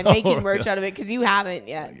the way, and making merch out of it because you haven't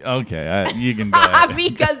yet. Okay, you can go ahead.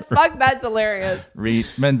 Because fuck, that's hilarious.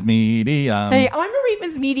 Reitman's Medium. Hey, I'm a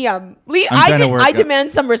Reitman's Medium. I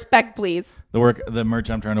demand some respect, please. The merch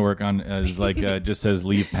I'm trying to work on is like just says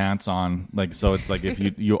leave pants on. Like, so it's like if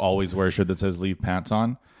you always wear a shirt that says leave pants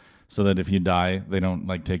on, so that if you die, they don't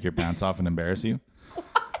like take your pants off and embarrass you.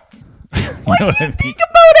 What do you think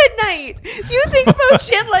about at night? Do you think about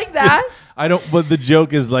shit like that? I don't. But the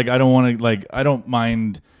joke is like I don't want to like I don't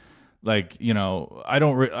mind. Like, you know, I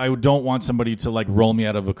don't want somebody to like roll me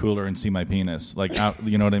out of a cooler and see my penis. Like,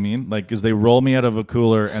 you know what I mean? Like, because they roll me out of a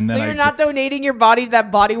cooler and then so you're not donating your body to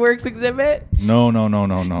that Body Works exhibit? No.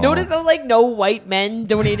 Notice how like no white men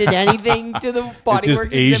donated anything to the Body It's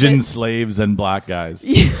Works just Asian exhibit? slaves and black guys.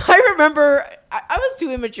 I remember I was too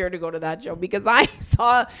immature to go to that show because I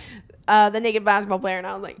saw the naked basketball player and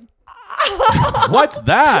I was like, What's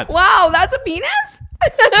that? wow, that's a penis?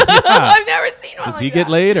 Yeah. I've never seen one. Does like he get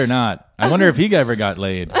that. laid or not? I wonder if he ever got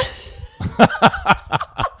laid.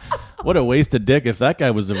 What a waste of dick if that guy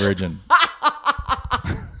was a virgin.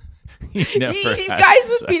 He never had Guys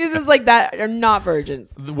with sex. penises like that are not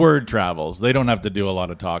virgins. The word travels. They don't have to do a lot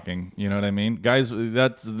of talking. You know what I mean? Guys,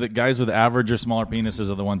 that's the guys with average or smaller penises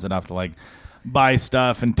are the ones that have to like buy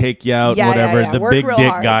stuff and take you out, whatever. The Work big real dick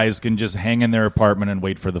hard. guys can just hang in their apartment and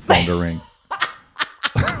wait for the phone to ring.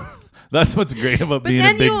 That's what's great about being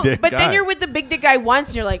a big dick But guy. then you're with the big dick guy once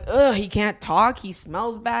and you're like, ugh, he can't talk. He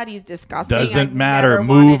smells bad. He's disgusting. Doesn't I matter. never want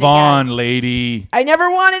it Move again. on, lady. I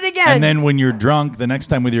never want it again. And then when you're drunk, the next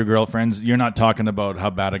time with your girlfriends, you're not talking about how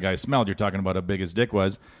bad a guy smelled. You're talking about how big his dick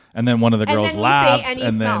was. And then one of the And girls then you laughs, say, and he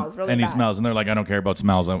and smells then really and he bad. smells, and they're like, "I don't care about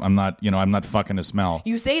smells. I'm not, I'm not fucking a smell."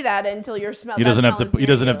 You say that until your smell. He doesn't have to. He He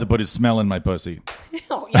doesn't have to put his smell in my pussy.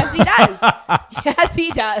 Oh, yes, he does. Yes,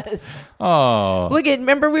 he does. Oh. Look at.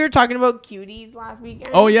 Remember we were talking about cuties last weekend.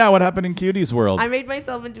 Oh yeah, what happened in Cutie's world? I made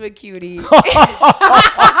myself into a cutie.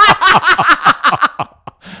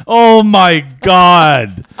 Oh my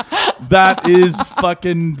god, that is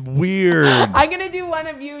fucking weird. I'm gonna do one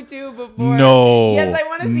of you too before. No. Yes, I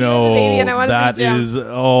want to see you as a baby, and I want to see that Jim. is.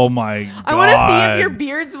 Oh my god. I want to see if your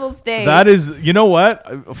beards will stay. That is. You know what?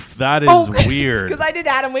 That is weird. Because I did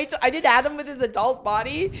Adam. Wait till I did Adam with his adult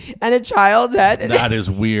body and a child's head. And That is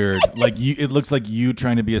weird. Like you, it looks like you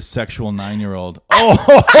trying to be a sexual 9-year-old. Oh,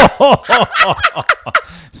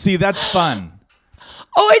 see, that's fun.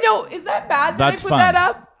 oh, I know. Is that bad that That's I put fun. that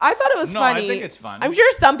up? I thought it was No, I funny. think it's fun. I'm sure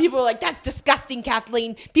some people are like, "That's disgusting,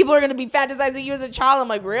 Kathleen." People are going to be fantasizing you as a child. I'm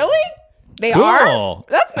like, really? They Cool. are.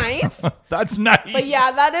 That's nice. That's nice. But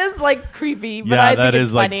yeah, that is like creepy. But yeah, I that think is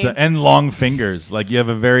it's like, funny. and long fingers. Like you have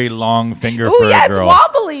a very long finger Oh for yeah, a girl. it's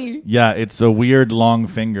wobbly. Yeah, it's a weird long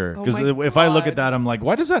finger. Oh Because my if I look God. at that, I'm like,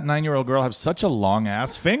 why does that 9-year-old girl have such a long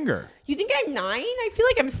ass finger? You think I'm 9? I feel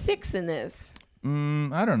like I'm 6 in this.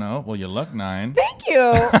 I don't know. Well, you look 9. Thank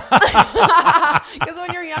you. Because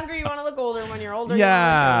when you're younger, you want to look older. When you're older, you Yeah,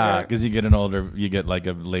 want to look younger. because you get like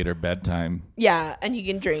a later bedtime. Yeah, and you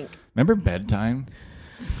can drink. Remember bedtime?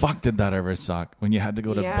 Fuck, did that ever suck when you had to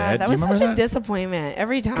go to Yeah, bed? that Do you was remember such a that? disappointment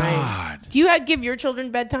every time. God. Do you give your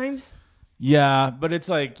children bedtimes? Yeah, but it's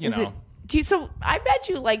like, you know. So I bet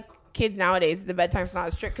you like kids nowadays, the bedtime's not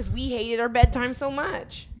as strict because we hated our bedtime so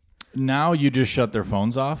much. Now you just shut their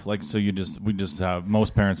phones off. Like, so we just have,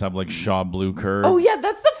 most parents have like Shaw Blue Curve. Oh yeah,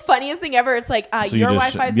 that's the funniest thing ever. It's like So you your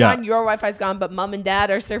just- Wi-Fi's yeah. gone, your Wi-Fi's gone, but mom and dad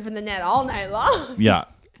are surfing the net all night long. Yeah.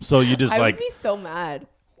 So you just I like, would be so mad.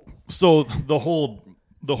 so the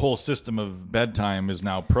whole system of bedtime is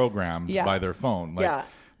now programmed Yeah. by their phone. Like, Yeah.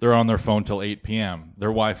 they're on their phone till 8 p.m. Their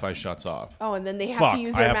Wi-Fi shuts off. Oh, and then they have Fuck, to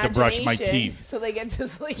use I their have to brush my imagination teeth. so they get to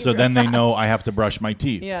sleep. So real then they fast. know I have to brush my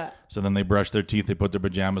teeth. Yeah. So then they brush their teeth, they put their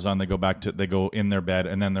pajamas on, they go in their bed,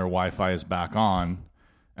 and then their Wi-Fi is back on,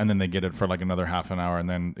 and then they get it for like another half an hour, and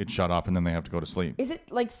then it's shut off, and then they have to go to sleep. Is it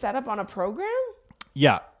like set up on a program?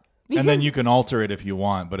 Yeah. And then Because- you can alter it if you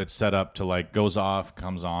want, but it's set up to like goes off,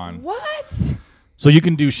 comes on. What? So you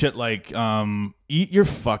can do shit like eat your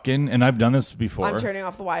fucking, and I've done this before. I'm turning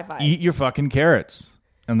off the Wi-Fi. Eat your fucking carrots.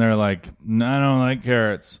 And they're like, no, I don't like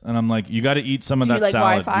carrots. And I'm like, you got to eat some of that like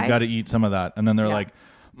salad. Wi-Fi? You got to eat some of that. And then they're like,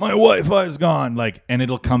 my Wi-Fi's gone. Like, and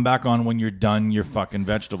it'll come back on when you're done your fucking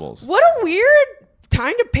vegetables. What a weird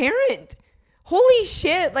time to parent. Holy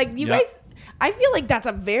shit. Like, you guys, I feel like that's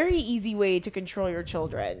a very easy way to control your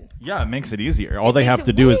children. Yeah, it makes it easier. All they have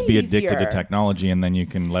to do is be addicted to easier. technology, and then you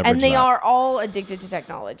can leverage And they that. are all addicted to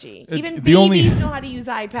technology. Even the babies know how to use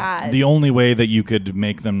iPads. The only way that you could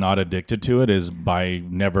make them not addicted to it is by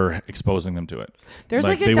never exposing them to it. There's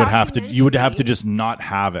like a they would have to. You would have to documentary. just not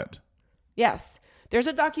have it. Yes. There's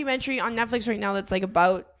a documentary on Netflix right now that's like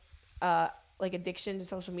about like addiction to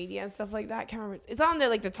social media and stuff like that. I can't remember. It's on there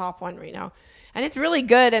like the top one right now. And it's really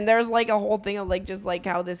good. And there's like a whole thing of like just like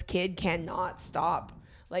how this kid cannot stop.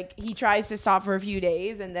 Like he tries to stop for a few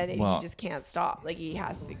days and then he just can't stop. Like he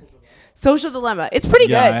has to. Social Dilemma. It's pretty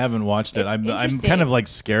good. Yeah, I haven't watched it. It's I'm interesting. kind of like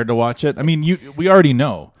scared to watch it. I mean, we already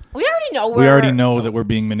know. We already know that we're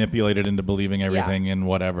being manipulated into believing everything and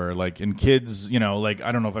whatever. Like, and kids, like,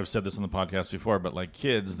 I don't know if I've said this on the podcast before, but like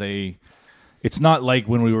kids, it's not like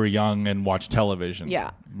when we were young and watched television.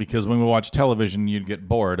 Yeah. Because when we watched television, you'd get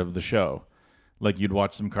bored of the show. Like, you'd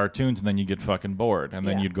watch some cartoons and then you'd get fucking bored. And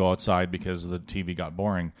then you'd go outside because the TV got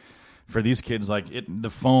boring. For these kids, like, the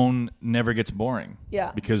phone never gets boring.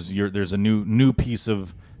 Yeah. Because there's a new piece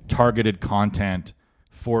of targeted content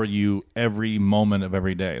for you every moment of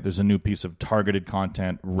every day. There's a new piece of targeted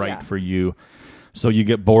content for you. So you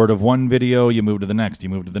get bored of one video, you move to the next, you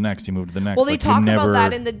move to the next, you move to the next. Well, they talk about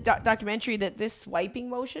that in the documentary, that this swiping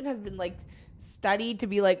motion has been like studied to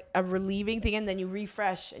be like a relieving thing, and then you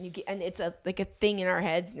refresh and and it's like a thing in our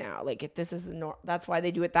heads now. Like if this is that's why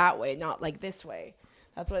they do it that way, not like this way.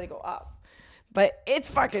 That's why they go up. But it's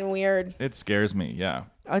fucking weird. It scares me, yeah.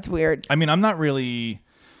 Oh, it's weird. I mean, I'm not really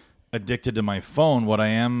addicted to my phone. What I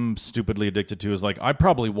am stupidly addicted to is like I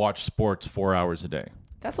probably watch sports 4 hours a day.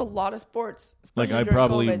 That's a lot of sports. Like I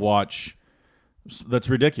probably COVID. watch. That's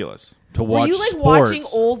ridiculous to watch. Were you like sports. watching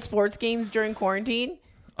old sports games during quarantine?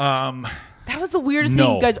 That was the weirdest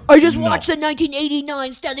thing. You guys, I just watched the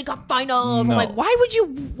 1989 Stanley Cup Finals. No. I'm like, why would you?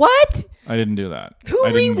 What? I didn't do that. Who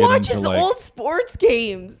I didn't get rewatches into, like, old sports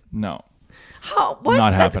games? No. How? What?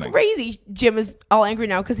 Not That's happening. crazy. Jim is all angry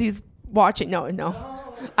now because he's watching. No.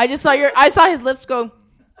 I saw his lips go.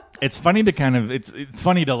 It's funny to kind of. It's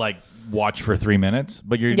funny to like watch for 3 minutes,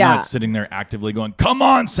 but you're not sitting there actively going, "Come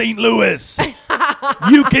on, St. Louis,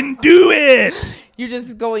 you can do it." You're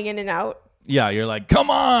just going in and out. Yeah, you're like, "Come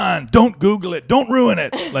on, don't Google it, don't ruin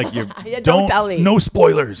it." Like you don't tell me. No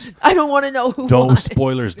spoilers. I don't want to know who. No won.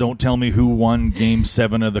 spoilers. Don't tell me who won Game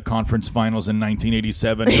 7 of the conference finals in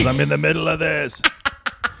 1987 because I'm in the middle of this.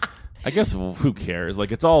 I guess who cares?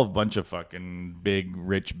 Like it's all a bunch of fucking big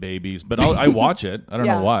rich babies, but I watch it. I don't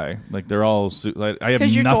know why. Like they're all. I have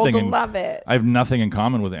Because you're nothing. told to love it. I have nothing in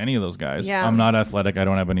common with any of those guys. Yeah. I'm not athletic. I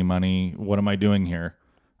don't have any money. What am I doing here?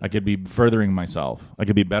 I could be furthering myself. I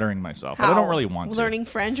could be bettering myself. But I don't really want to. Learning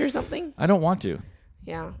French or something? I don't want to.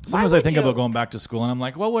 Yeah. Sometimes I think about going back to school, and I'm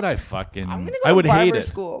like, what would I fucking? I'm gonna go I would to barber hate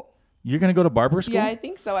it. You're You're gonna go to barber school? Yeah, I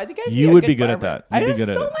think so. I think I'd You be a would good be good at barber. that. You'd I'd be good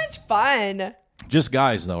have at so it. much fun. Just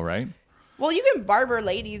guys, though, right? Well, you can barber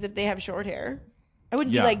ladies if they have short hair. I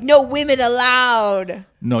wouldn't Yeah. be like, no women allowed.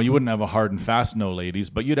 No, you wouldn't have a hard and fast no ladies,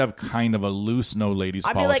 but you'd have kind of a loose no ladies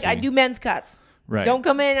I'd policy. be like, I do men's cuts. Right. Don't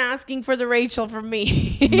come in asking for the Rachel from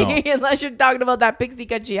me. No. Unless you're talking about that pixie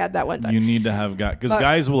cut she had that one time. You need to have guys, because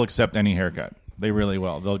guys will accept any haircut. They really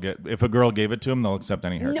will. They'll get, if a girl gave it to them, they'll accept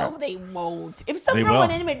any haircut. No, they won't. If some They girl will.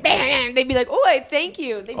 went in and bam, they'd be like, oh, I thank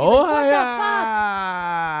you. They'd be Oh, like, what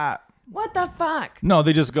yeah. the fuck? What the fuck? No,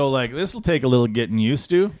 they just go like, this will take a little getting used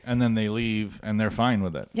to, and then they leave, and they're fine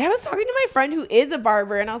with it. Yeah, I was talking to my friend who is a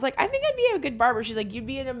barber, and I was like, I think I'd be a good barber. She's like, you'd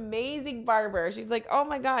be an amazing barber. She's like, oh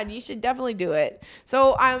my God, you should definitely do it.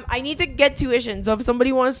 So I need to get tuition. So if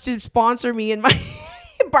somebody wants to sponsor me in my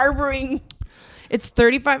barbering, it's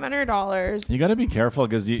 $3,500. You got to be careful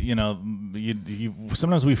because you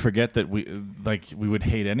sometimes we forget that we would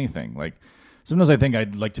hate anything. Like sometimes I think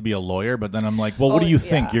I'd like to be a lawyer, but then I'm like, well, what do you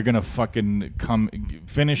think? You're gonna fucking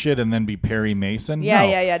finish it and then be Perry Mason? Yeah.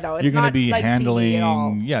 No, No, it's you're gonna not be like handling. TV at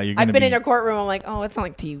all. Yeah, you're gonna. I've been in a courtroom. I'm like, oh, it's not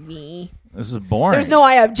like TV. This is boring. There's no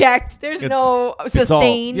I object. There's no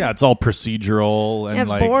sustain. It's all procedural and Yeah, it's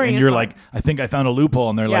like, boring and as you're fuck. like, I think I found a loophole,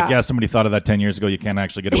 and they're like, yeah, somebody thought of that 10 years ago. You can't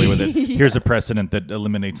actually get away with it. Here's a precedent that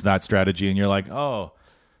eliminates that strategy, and you're like, oh,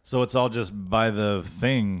 so it's all just by the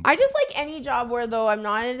thing. I just like any job where though I'm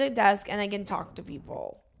not at a desk and I can talk to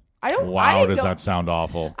people. Wow, does that sound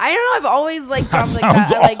awful? I don't know. I've always liked jobs like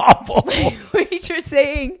sounds that. awful. I like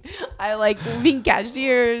waitressing. I like being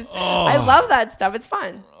cashiers. I love that stuff. It's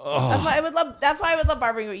fun. That's why I would love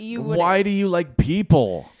barbering. But you would. Why do you like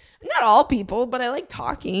people? Not all people, but I like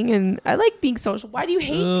talking and I like being social. Why do you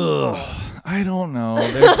hate people? I don't know.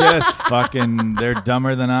 They're just fucking. They're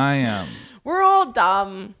dumber than I am. We're all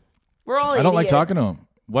dumb. We're all. I don't like talking to them.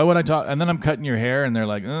 Why would I talk? And then I'm cutting your hair, and they're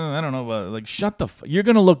like, I don't know, but like, shut the. You're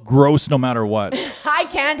gonna look gross no matter what. I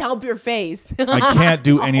can't help your face. I can't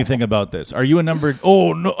do anything about this. Are you a number?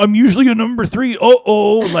 Oh no, I'm usually a number 3.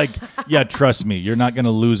 Like, yeah, trust me, you're not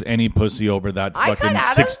gonna lose any pussy over that fucking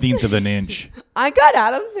 16th of an inch. I got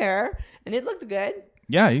Adam's hair, and it looked good.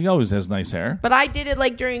 Yeah, he always has nice hair. But I did it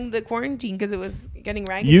like during the quarantine because it was getting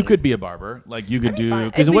raggedy. You could be a barber, like you could do.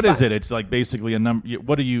 Because what is it? It's like basically a number.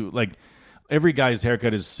 What do you like? Every guy's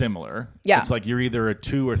haircut is similar. Yeah. It's like you're either a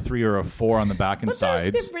 2 or 3 or a 4 on the back and sides.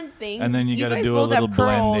 There's different things. And then you got to do a little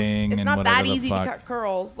blending. It's and not that the easy fuck. to cut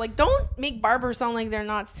curls. Like, don't make barbers sound like they're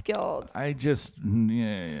not skilled.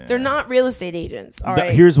 Yeah. They're not real estate agents. All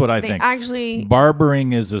right. Here's what I think. Actually,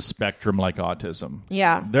 barbering is a spectrum like autism.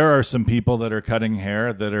 Yeah. There are some people that are cutting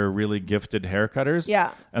hair that are really gifted hair cutters.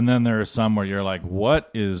 Yeah. And then there are some where you're like, what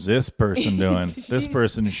is this person doing? This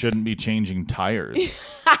person shouldn't be changing tires.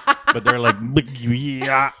 But they're like,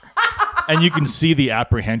 yeah. And you can see the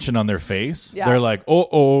apprehension on their face. Yeah. They're like,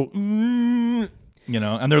 and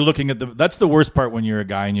they're looking at that's the worst part when you're a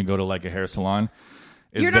guy and you go to like a hair salon.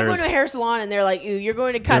 You're not going to a hair salon and they're like, you're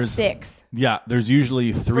going to cut 6. Yeah. There's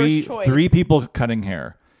usually three people cutting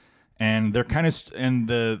hair. And they're kind of, and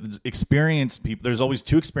the experienced people, there's always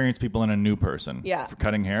 2 experienced people and a new person for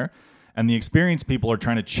cutting hair. And the experienced people are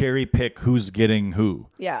trying to cherry pick who's getting who.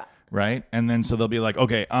 Yeah. Right? And then so they'll be like,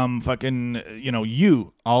 okay, I'll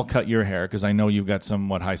cut your hair because I know you've got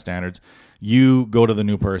somewhat high standards. You go to the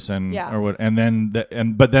new person or what, and then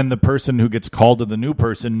but then the person who gets called to the new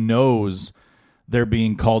person knows they're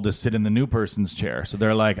being called to sit in the new person's chair. So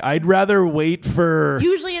they're like, I'd rather wait for...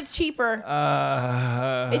 Usually it's cheaper.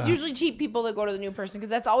 It's usually cheap people that go to the new person because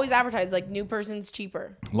that's always advertised, like new person's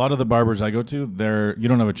cheaper. A lot of the barbers I go to, you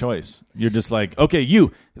don't have a choice. You're just like, okay,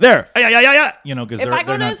 you, there. Yeah. Because if I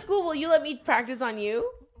go to school, will you let me practice on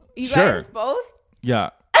you? You sure. guys both? Yeah.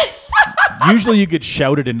 Usually you get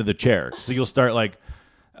shouted into the chair. So you'll start like...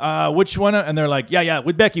 which one? And they're like, yeah,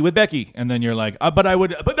 with Becky. And then you're like, but I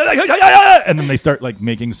would, and then they start like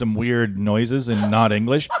making some weird noises in not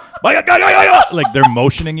English. Like they're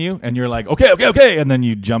motioning you and you're like, okay. And then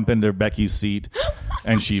you jump into Becky's seat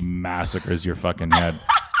and she massacres your fucking head.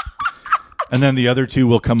 And then the other 2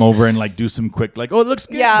 will come over and like do some quick, like, oh, it looks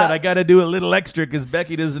good, but I got to do a little extra because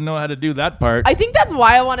Becky doesn't know how to do that part. I think that's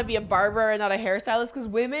why I want to be a barber and not a hairstylist because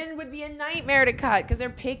women would be a nightmare to cut because they're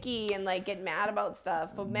picky and like get mad about stuff.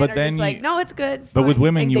 But men are just like, no, it's good. It's but fine. With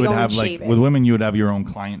women, you would have you would have your own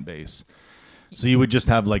client base. So you would just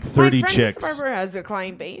have like 30 chicks. My barber has a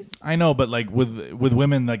client base. I know, but like with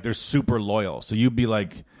women, like they're super loyal. So you'd be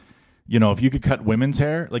like, if you could cut women's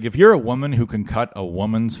hair, like if you're a woman who can cut a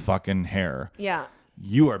woman's fucking hair,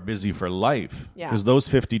 you are busy for life. Because those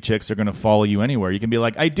 50 chicks are going to follow you anywhere. You can be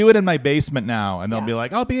like, I do it in my basement now. And they'll be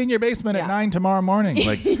like, I'll be in your basement at 9 tomorrow morning.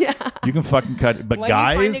 Like, you can fucking cut. But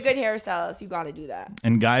guys. When you find a good hairstylist, you got to do that.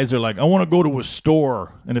 And guys are like, I want to go to a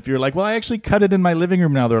store. And if you're like, well, I actually cut it in my living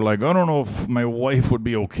room now. They're like, I don't know if my wife would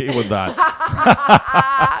be okay with that.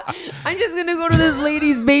 I'm just going to go to this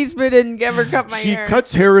lady's basement and have her cut my hair. She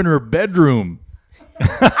cuts hair in her bedroom.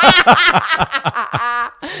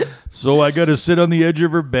 So I got to sit on the edge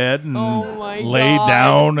of her bed and lay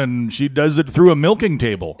down, and she does it through a milking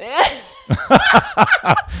table.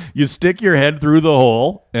 You stick your head through the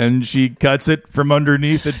hole, and she cuts it from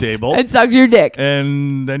underneath the table. And sucks your dick.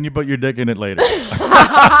 And then you put your dick in it later.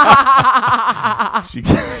 She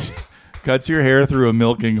cuts your hair through a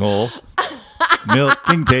milking hole.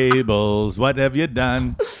 Milking tables, what have you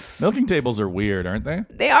done? Milking tables are weird, aren't they?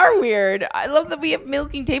 They are weird. I love that we have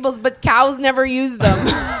milking tables, but cows never use them.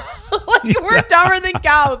 We're dumber than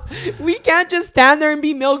cows. We can't just stand there and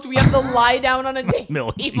be milked. We have to lie down on a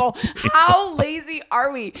table. How lazy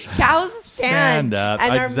are we? Cows stand up.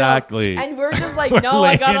 And exactly. And we're just like, no,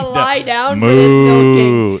 I gotta lie down for this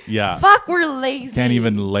milking. Yeah. Fuck, we're lazy. Can't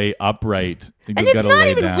even lay upright. And it's not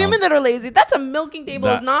even women that are lazy. That's a milking table.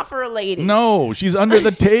 It's not for a lady. No, she's under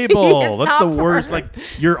the table. That's the worst. Like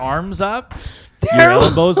your arms up. Terrible. Your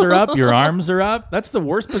elbows are up. Your arms are up. That's the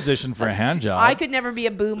worst position for a hand job. I could never be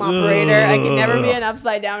a boom operator. I could never be an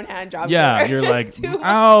upside down hand job. Yeah, you're like,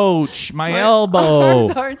 ouch, my elbow.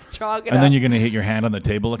 Arms aren't strong enough. And then you're going to hit your hand on the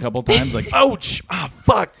table a couple times like, ouch,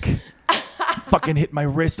 fuck. fucking hit my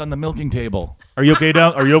wrist on the milking table. Are you okay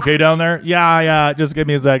down there? Yeah. Just give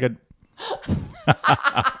me a second.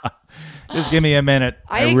 Just give me a minute.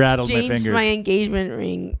 I rattled my fingers. I exchanged my engagement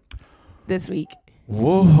ring this week.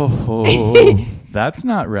 Whoa. That's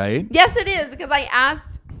not right. Yes, it is. Because I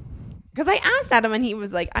asked Adam and he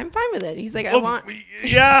was like, I'm fine with it. He's like,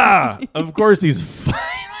 Yeah. Of course he's fine.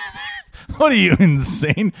 What are you,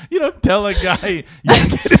 insane? You don't tell a guy you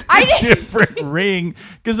get a different ring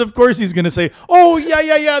because of course he's going to say, oh,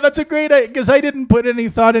 yeah, that's a great idea because I didn't put any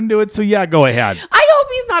thought into it. So yeah, go ahead. I hope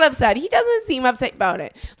he's not upset. He doesn't seem upset about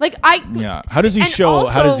it. How does he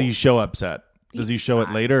show upset? Does he show it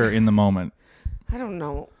later or in the moment? I don't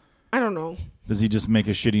know. Does he just make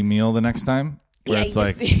a shitty meal the next time? Where it's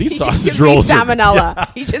like, these sausage rolls are salmonella.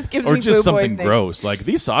 Yeah. He just gives me or just food something poisoning. Gross. Like,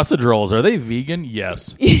 these sausage rolls, are they vegan?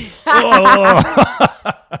 Yes.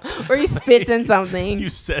 Or he spits in something. You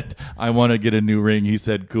said, I want to get a new ring. He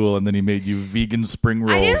said, cool. And then he made you vegan spring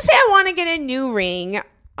rolls. I didn't say I want to get a new ring.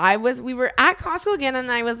 We were at Costco again,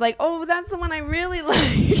 and I was like, oh, that's the one I really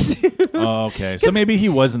liked. Oh, okay. So maybe he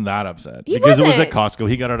wasn't that upset. Because it was at Costco.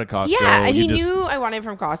 He got out of Costco. Yeah, and he knew I wanted it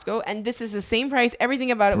from Costco, and this is the same price. Everything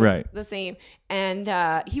about it was the same. And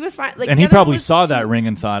he was fine. And he probably saw that ring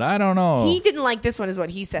and thought, I don't know. He didn't like this one is what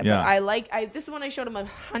he said. Yeah. But this is one I showed him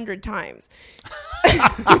 100 times.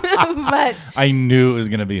 But I knew it was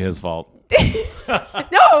going to be his fault. No,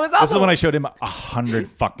 it was also. This is when I showed him 100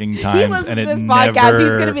 fucking times, and it this never. Podcast,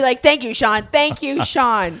 he's gonna be like, "Thank you, Sean. Thank you,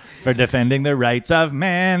 Sean, for defending the rights of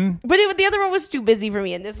man." But the other one was too busy for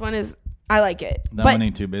me, and this one is. I like it. That one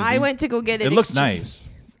ain't too busy. I went to go get it. It looks nice.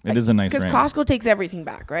 It is a nice ring. Because Costco takes everything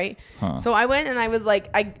back, right? Huh. So I went and I was like,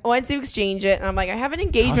 I went to exchange it, and I'm like, I have an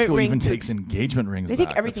engagement Costco ring. Even takes engagement rings. They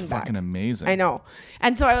take everything back. Fucking amazing. I know.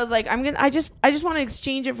 And so I was like, I just want to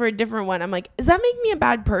exchange it for a different one. I'm like, does that make me a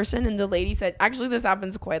bad person? And the lady said, actually, this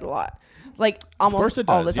happens quite a lot. Like almost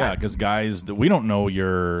all the time. Yeah, because guys, we don't know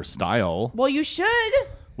your style. Well, you should.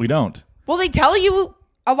 We don't. Well, they tell you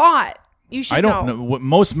a lot. You should know. I don't know.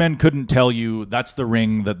 Most men couldn't tell you that's the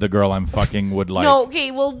ring that the girl I'm fucking would like. No, okay.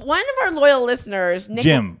 Well, one of our loyal listeners,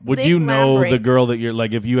 Jim, would you know the girl that you're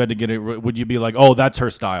like, if you had to get it, would you be like, oh, that's her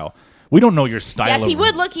style? We don't know your style. Yes, he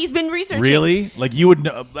would. Look, he's been researching. Really? Like you would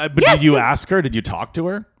know, but yes, did you ask her? Did you talk to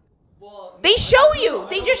her? They show you.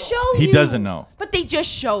 They just show you. He doesn't know. But they just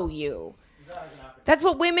show you. That's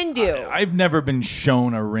what women do. I've never been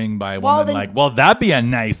shown a ring by a woman well, that'd be a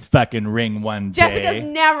nice fucking ring one day. Jessica's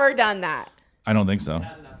never done that. I don't think so.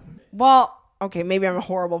 Well, okay, maybe I'm a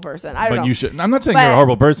horrible person. I don't know. But you should. I'm not saying you're a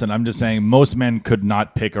horrible person. I'm just saying most men could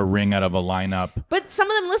not pick a ring out of a lineup. But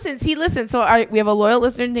some of them listen. See, listen. So we have a loyal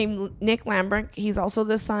listener named Nick Lambrick. He's also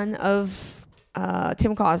the son of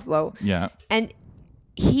Tim Coslow. Yeah. And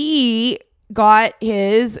he got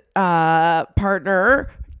his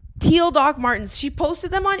partner teal Doc Martens. She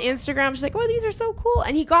posted them on Instagram. She's like, "Oh, these are so cool,"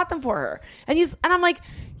 and he got them for her. And I'm like,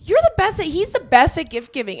 "You're the best." He's the best at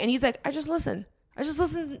gift giving, and he's like, "I just listen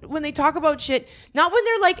when they talk about shit. Not when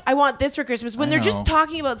they're like, I want this for Christmas. When they're just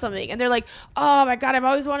talking about something, and they're like, oh my god, I've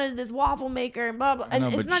always wanted this waffle maker and blah blah."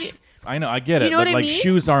 And it's not. I know, I get it. You know but what I mean?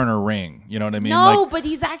 Shoes aren't a ring. You know what I mean? No, but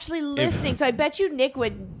he's actually listening. So I bet you Nick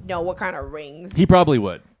would know what kind of rings. He probably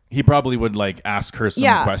would. He probably would like ask her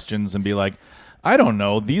some questions and be like, I don't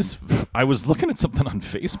know. I was looking at something on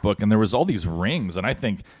Facebook and there was all these rings and I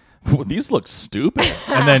think, well, these look stupid.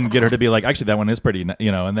 And then get her to be like, actually, that one is pretty,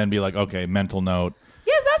 and then be like, okay, mental note.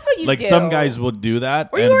 Yes, that's what you do. Like some guys will do that.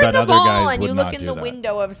 Or you're in the mall and you look in the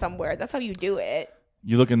window of somewhere. That's how you do it.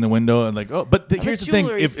 You look in the window and like, oh, but here's the thing.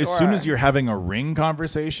 As soon as you're having a ring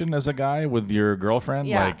conversation as a guy with your girlfriend,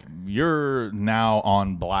 like you're now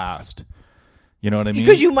on blast. You know what I mean?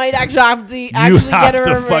 Because you might actually have to get her a ring. You have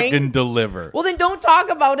to fucking deliver. Well, then don't talk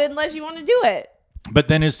about it unless you want to do it. But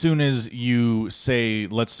then as soon as you say,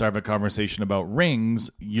 let's start a conversation about rings,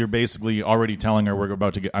 you're basically already telling her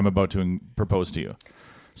I'm about to propose to you.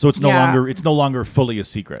 So it's no longer fully a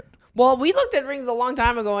secret. Well, we looked at rings a long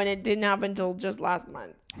time ago and it didn't happen until just last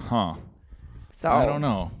month. Huh. So I don't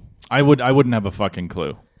know. I wouldn't have a fucking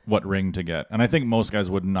clue what ring to get. And I think most guys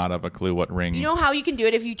would not have a clue what ring. You know how you can do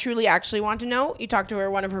it if you truly actually want to know? You talk to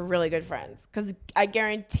one of her really good friends. Because I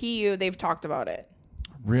guarantee you they've talked about it.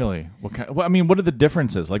 Really? What are the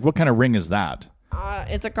differences? Like, what kind of ring is that?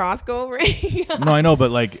 It's a Costco ring. No, I know,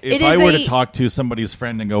 but like, if I were to talk to somebody's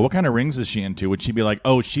friend and go, what kind of rings is she into? Would she be like,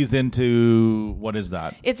 oh, she's into, what is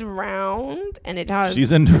that? It's round, and it has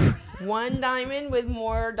she's into one diamond with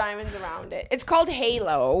more diamonds around it. It's called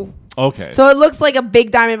Halo. Okay. So it looks like a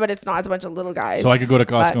big diamond, but it's not. It's a bunch of little guys. So I could go to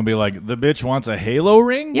Costco and be like, the bitch wants a Halo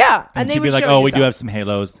ring? Yeah. And she'd be like, oh, we do have some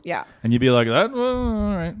Halos. Yeah. And you'd be like, that? Well,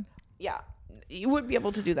 all right. Yeah. you would be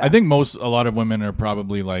able to do that. I think a lot of women are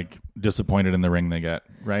probably like disappointed in the ring they get,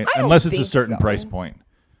 right? Unless it's a certain price point.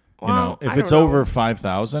 Well, if it's over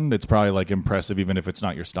 5,000, it's probably like impressive, even if it's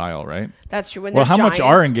not your style, right? That's true. Well, how much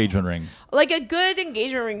are engagement rings? Like a good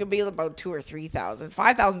engagement ring could be about $2,000 or $3,000.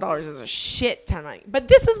 $5,000 is a shit ton of money. But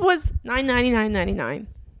this was $999.99,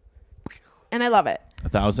 and I love it.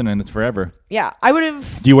 1,000 and it's forever. Yeah, I would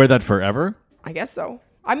have. Do you wear that forever? I guess so.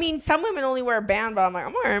 I mean, some women only wear a band, but I'm like,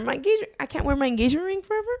 I'm wearing my engagement. I can't wear my engagement ring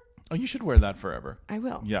forever. Oh, you should wear that forever. I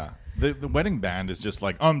will. Yeah. The wedding band is just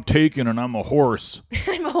like, I'm taken and I'm a horse.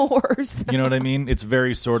 I'm a horse. You know what I mean? It's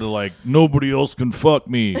very sort of like, nobody else can fuck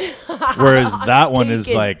me. Whereas that one is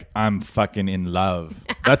like, I'm fucking in love.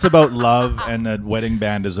 That's about love, and the wedding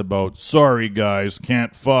band is about, sorry guys,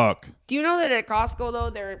 can't fuck. Do you know that at Costco, though,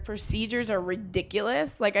 their procedures are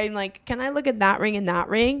ridiculous? Like, I'm like, can I look at that ring and that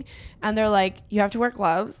ring? And they're like, you have to wear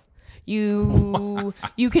gloves. You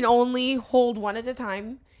can only hold one at a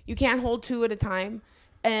time. You can't hold two at a time.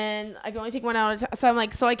 And I can only take one out at a time. So I'm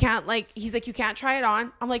like, so I can't, like, he's like, you can't try it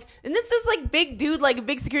on. I'm like, and this is like big dude, like a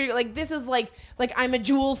big security, like this is like I'm a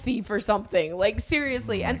jewel thief or something, like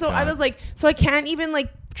seriously. And so I was like, so I can't even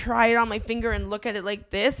like try it on my finger and look at it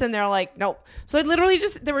like this. And they're like, no. So I literally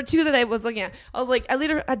there were two that I was looking at. I was like, I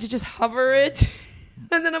literally had to just hover it.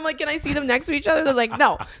 And then I'm like, can I see them next to each other? They're like,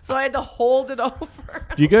 no. So I had to hold it over.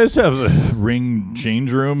 Do you guys have a ring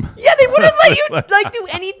change room? Yeah, they wouldn't let you like do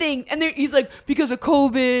anything. And he's like, because of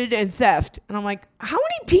COVID and theft. And I'm like, how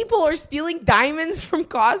many people are stealing diamonds from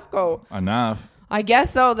Costco? Enough. I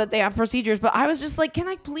guess so, that they have procedures. But I was just like, can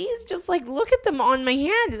I please just like look at them on my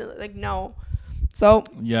hand? Like, no. So.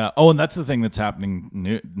 Yeah. Oh, and that's the thing that's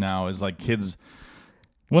happening now is like kids.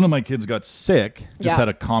 One of my kids got sick, just had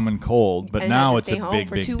a common cold, but now it's a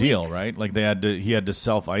big deal, right? Like he had to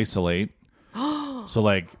self-isolate. So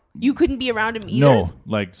like you couldn't be around him either. No,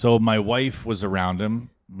 like so my wife was around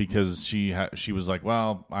him because she was like,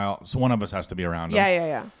 well, so one of us has to be around him.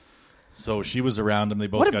 Yeah. So she was around him. They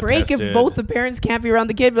both got tested. What a break if both the parents can't be around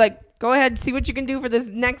the kid. Like, go ahead, see what you can do for this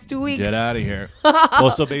next 2 weeks. Get out of here.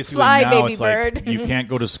 Well, so basically Fly, now baby it's bird. like you can't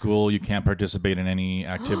go to school. You can't participate in any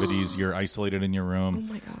activities. You're isolated in your room.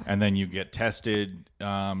 Oh, my God. And then you get tested.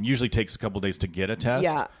 Usually takes a couple days to get a test.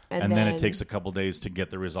 Yeah. And then it takes a couple days to get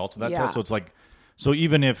the results of that test. So it's like, so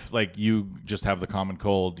even if like you just have the common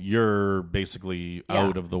cold, you're basically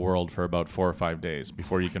out of the world for about 4 or 5 days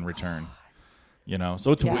before you can return. You know,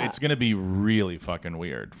 so it's going to be really fucking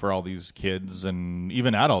weird for all these kids and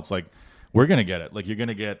even adults. Like, we're going to get it. Like, you're going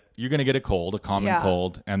to get a cold, a common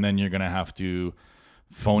cold, and then you're going to have to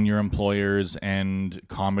phone your employers and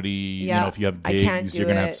comedy. You know, if you have gigs, you're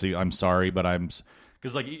going to have to say, I'm sorry, but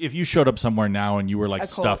because like if you showed up somewhere now and you were like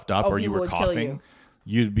stuffed up or you were coughing,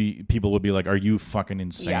 people would be like, are you fucking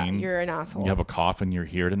insane? Yeah, you're an asshole. You have a cough and you're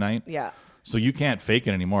here tonight. Yeah. So you can't fake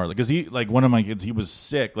it anymore. Because one of my kids, he was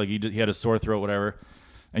sick. Like he had a sore throat, whatever.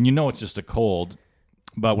 And it's just a cold.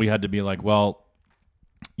 But we had to be like, well,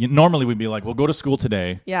 normally we'd be like, well, go to school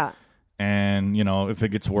today. Yeah. And, if it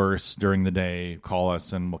gets worse during the day, call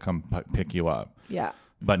us and we'll come pick you up. Yeah.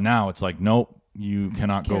 But now it's like, nope, you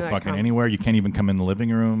cannot go fucking anywhere. You can't even come in the living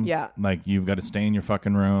room. Yeah. Like you've got to stay in your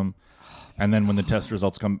fucking room. And then when the test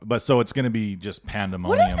results come, so it's going to be just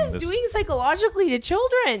pandemonium. What is this doing psychologically to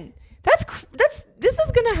children? This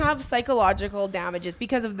is going to have psychological damages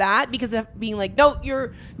because of that, because of being like, no,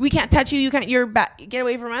 we can't touch you. You're bad. Get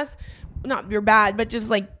away from us. Not you're bad, but just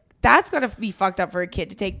like, that's got to be fucked up for a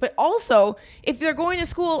kid to take. But also, if they're going to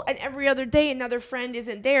school and every other day another friend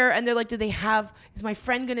isn't there and they're like, is my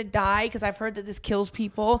friend going to die? Because I've heard that this kills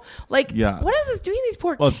people. Like, what is this doing these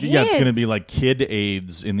poor kids? It's going to be like kid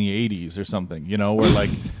AIDS in the 80s or something, where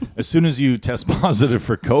like as soon as you test positive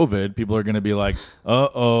for COVID, people are going to be like,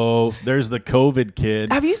 uh-oh, there's the COVID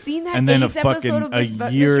kid. Have you seen that? And then AIDS episode of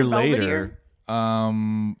a year later,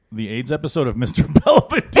 the AIDS episode of Mr.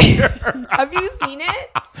 Belvedere. Have you seen it?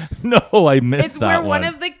 No, I missed it's that where one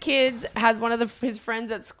of the kids has one of his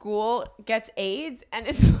friends at school gets AIDS, and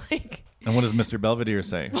it's like. And what does Mr. Belvedere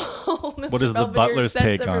say? Mr. What is the butler's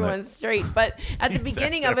take on it? Everyone straight, but at the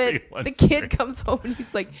beginning of it, the kid comes home and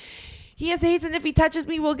he's like, he has AIDS, and if he touches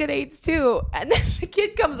me, we'll get AIDS too. And then the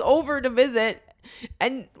kid comes over to visit,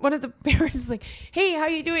 and one of the parents is like, hey, how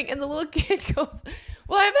you doing? And the little kid goes,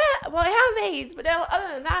 I have AIDS, but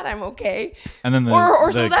other than that, I'm okay. And then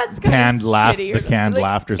so that's canned laugh. Shitty. The canned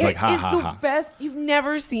laughter is like, ha ha ha. It's the best. You've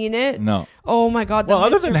never seen it? No. Oh my God. Well,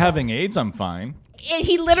 other than having AIDS, I'm fine.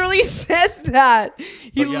 He literally says that.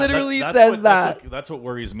 He literally says that. That's what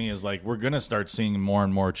worries me is like we're gonna start seeing more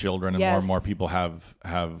and more children and more and more people have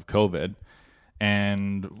COVID,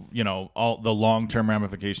 and all the long-term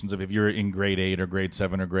ramifications of if you're in grade 8 or grade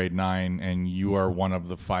 7 or grade 9 and you are one of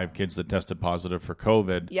the 5 kids that tested positive for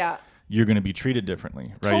COVID, you're going to be treated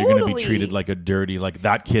differently, right? You're going to be treated like a dirty, like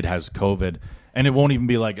that kid has COVID. And it won't even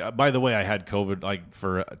be like, by the way, I had COVID like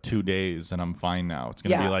for 2 days and I'm fine now. It's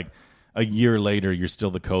going to be like a year later, you're still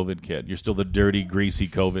the COVID kid. You're still the dirty, greasy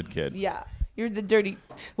COVID kid. Yeah. You're the dirty.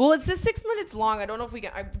 Well, it's just 6 minutes long. I don't know if we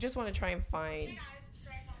can. I just want to try and find.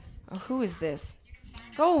 Oh, who is this?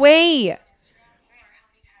 Go away.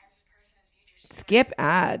 Skip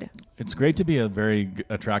ad. It's great to be a very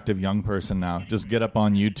attractive young person now. Just get up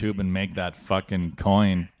on YouTube and make that fucking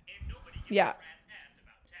coin. Yeah.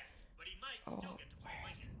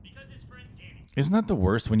 Isn't that the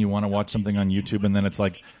worst when you want to watch something on YouTube and then it's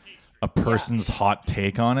like a person's hot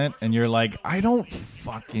take on it and you're like, I don't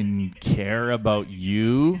fucking care about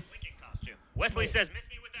you. Wesley says, miss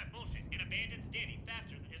me with that bullshit and abandons Danny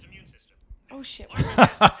faster than his immune system. Oh shit.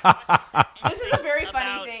 This is a very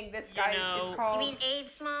funny thing. This guy is called. You mean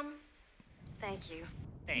AIDS, Mom? Thank you.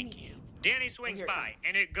 Thank you. Danny swings by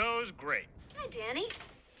and it goes great. Hi, Danny.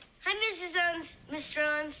 Hi, Mrs. Owens, Mr.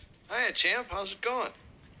 Owens. Hiya, champ. How's it going?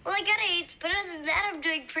 Well, I got AIDS, but other than that, I'm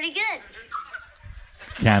doing pretty good.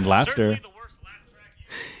 Canned laughter. Certainly the worst laugh track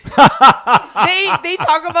They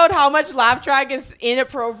talk about how much laugh track is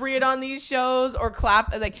inappropriate on these shows or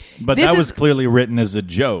clap like. But that was clearly written as a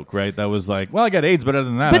joke, right? That was like, well, I got AIDS, but other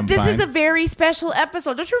than that, But I'm this fine. is a very special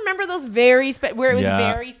episode. Don't you remember those where it was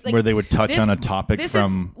very like, where they would touch on a topic this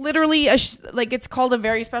from is literally it's called a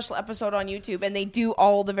very special episode on YouTube, and they do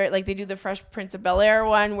all the they do the Fresh Prince of Bel-Air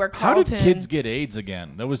one where Carlton. How did kids get AIDS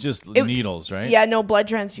again? That was just needles, right? Yeah, no blood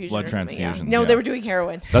transfusion. Blood transfusions. No, yeah. they were doing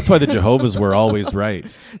heroin. That's why the Jehovah's were always right.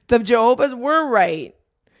 The Jehovah's were right.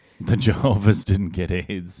 The Jehovah's didn't get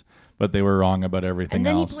AIDS, but they were wrong about everything and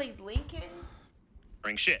then else. he plays Lincoln.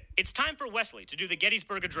 shit. It's time for Wesley to do the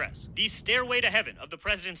Gettysburg Address, the stairway to heaven of the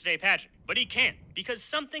President's Day pageant. But he can't, because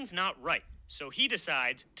something's not right. So he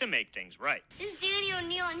decides to make things right. This is Danny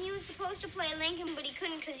O'Neill, and he was supposed to play Lincoln, but he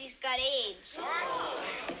couldn't because he's got AIDS.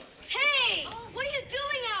 Hey! What are you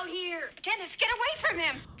doing out here? Dennis, get away from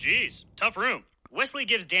him! Jeez, tough room. Wesley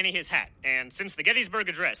gives Danny his hat, and since the Gettysburg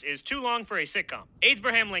Address is too long for a sitcom,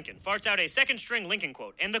 Abraham Lincoln farts out a second-string Lincoln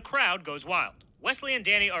quote, and the crowd goes wild. Wesley and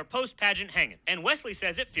Danny are post-pageant hanging, and Wesley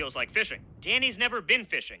says it feels like fishing. Danny's never been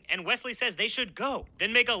fishing, and Wesley says they should go.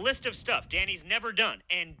 Then make a list of stuff Danny's never done,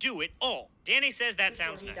 and do it all. Danny says that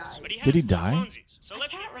sounds nice, but Did he die? So I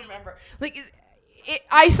can't remember.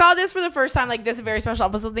 I saw this for the first time, like this very special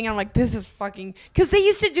episode thing, and I'm like, this is fucking... Because they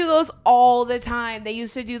used to do those all the time. They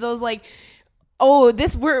used to do those, like... Oh,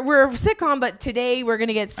 we're a sitcom, but today we're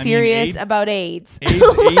gonna get serious about AIDS.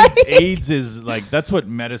 AIDS is like, that's what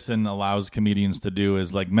medicine allows comedians to do.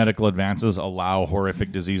 Is like medical advances allow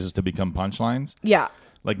horrific diseases to become punchlines. Yeah.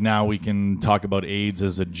 Like now we can talk about AIDS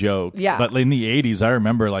as a joke. Yeah. But in the 80s, I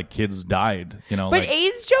remember like kids died. But like,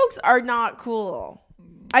 AIDS jokes are not cool.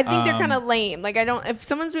 I think they're kind of lame. Like if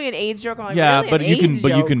someone's doing an AIDS joke, I'm like, yeah, really, but you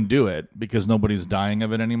joke? can do it because nobody's dying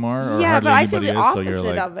of it anymore. Or yeah, hardly but I feel anybody the is, opposite so you're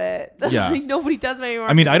like, of it. Yeah. Like nobody does it anymore.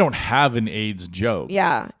 I mean, I don't have an AIDS joke.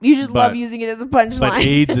 Yeah, you just love using it as a punchline. But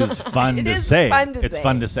AIDS is fun to say. It's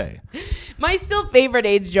fun to say. My still favorite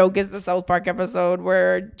AIDS joke is the South Park episode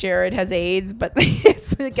where Jared has AIDS, but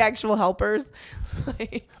it's like actual helpers.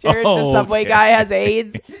 Like Jared, the Subway guy, has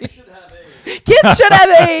AIDS. Kids should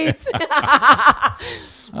have AIDS.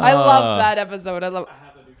 I love that episode. I have a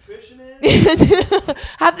nutritionist.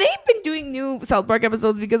 Have they been doing new South Park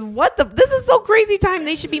episodes? Because this is so crazy time.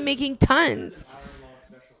 They should be making tons.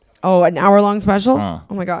 Oh, an hour-long special? Oh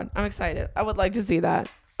my God. I'm excited. I would like to see that.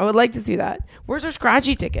 Where's our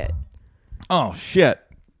scratchy ticket? Oh shit.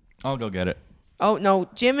 I'll go get it. Oh no,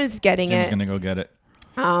 Jim is getting Jim's it. gonna go get it.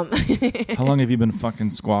 How long have you been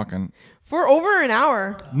fucking squawking? For over an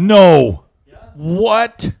hour. No.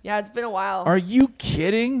 What? Yeah, it's been a while. Are you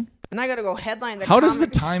kidding? And I gotta go headline the How does the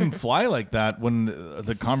time fly like that when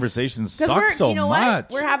the conversations suck so much?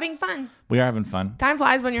 What? We're having fun. We are having fun. Time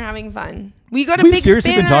flies when you're having fun. We got a We've big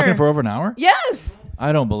seriously spinner. been talking for over an hour? Yes.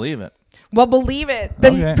 I don't believe it. Well, believe it.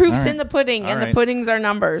 The Okay, proof's all right. in the pudding, All and right. the puddings are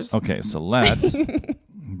numbers. Okay, so let's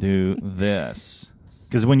do this.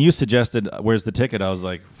 Because when you suggested where's the ticket, I was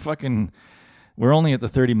like, fucking, we're only at the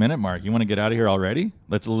 30-minute mark. You want to get out of here already?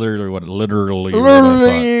 That's literally what I thought.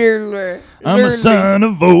 I'm a son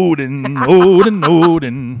of Odin,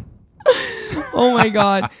 Odin. Oh my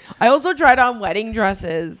God. I also tried on wedding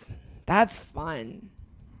dresses. That's fun.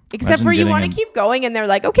 Except Imagine for you getting want in- to keep going, and they're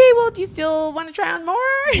like, okay, well, do you still want to try on more?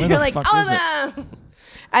 Where You're the like, fuck all is of them.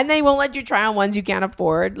 And they won't let you try on ones you can't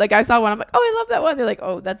afford. Like I saw one, I'm like, oh, I love that one. They're like,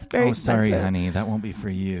 oh, that's very expensive. Sorry, honey, that won't be for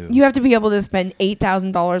you. You have to be able to spend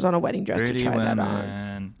 $8,000 on a wedding dress Pretty to try women. that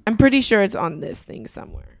on. I'm pretty sure it's on this thing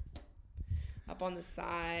somewhere. Up on the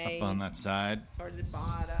side. Up on that side. Or the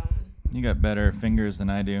bottom. You got better fingers than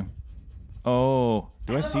I do. Oh,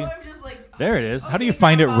 do I see it? I'm just like, There it is. How do you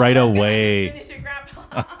find it right away?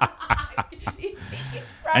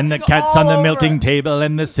 And the cat's on the melting table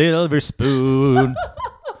and the silver spoon.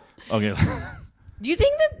 Okay. Do you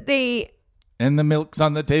think that they... And the milk's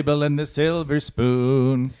on the table and the silver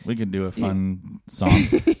spoon. We could do a fun song.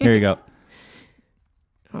 Here you go.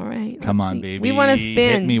 All right. Come on, baby. We want to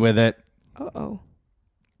spin. Hit me with it. Uh-oh.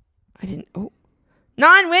 I didn't... Oh.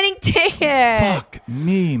 Non-winning ticket. Fuck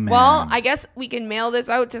me, man. Well, I guess we can mail this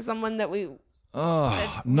out to someone that we...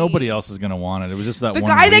 Oh, nobody else is going to want it. It was just that the one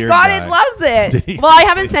guy that weird got guy. it loves it. Did he? Well, I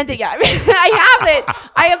haven't sent it yet. I have it.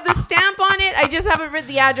 I have the stamp on it. I just haven't written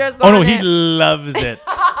the address on it. Oh, no, he loves it.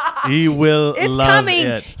 He will It's love coming.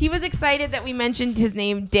 it. He was excited that we mentioned his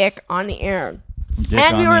name, Dick, on the air. Dick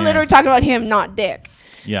And we on were the literally air. talking about him, not Dick.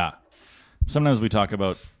 Yeah. Sometimes we talk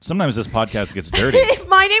about... Sometimes this podcast gets dirty. If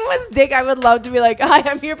my name was Dick, I would love to be like, hi,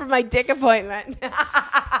 I'm here for my Dick appointment.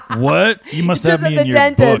 What? You must Just have me at in the your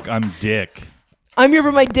dentist. book. I'm Dick. I'm here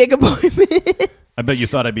for my Dick appointment. I bet you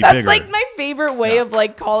thought I'd be That's bigger. like my favorite way of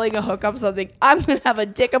like calling a hookup something. I'm going to have a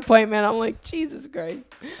Dick appointment. I'm like, Jesus Christ.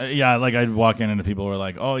 Yeah, like I'd walk in and people were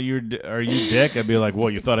like, "Oh, are you Dick?" I'd be like, "Well,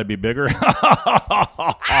 you thought I'd be bigger?"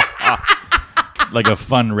 Like a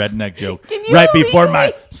fun redneck joke. Can you Right before my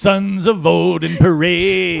legally- Sons of Odin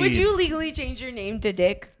parade. Would you legally change your name to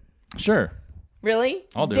Dick? Sure. Really?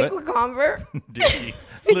 I'll do Dick it. Lacomber? Dickie.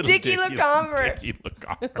 Dickie Lacomber. Dickie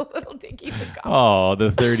Lacomber. Little Dickie Lacomber. Oh, the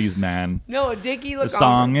 30s man. No, Dickie Lacomber. The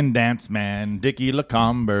song and dance man, Dickie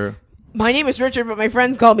Lacomber. My name is Richard, but my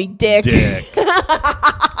friends call me Dick. Dick.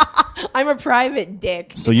 I'm a private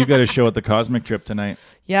dick. So you got a show at the Cosmic Trip tonight.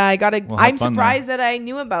 Yeah, I got to. Well, have I'm fun surprised that I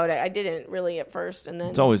knew about it. I didn't really at first, and then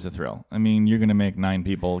It's always a thrill. I mean, you're going to make 9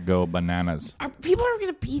 people go bananas. are people are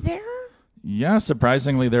going to be there? Yeah,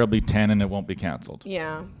 surprisingly, there'll be 10 and it won't be canceled.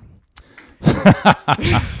 Yeah.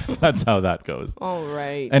 That's how that goes. All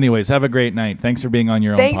right. Anyways, have a great night. Thanks for being on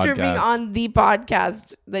your own podcast. Thanks for being on the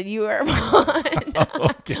podcast that you are on.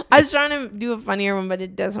 Okay. I was trying to do a funnier one, but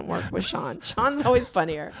it doesn't work with Sean. Sean's always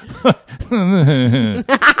funnier.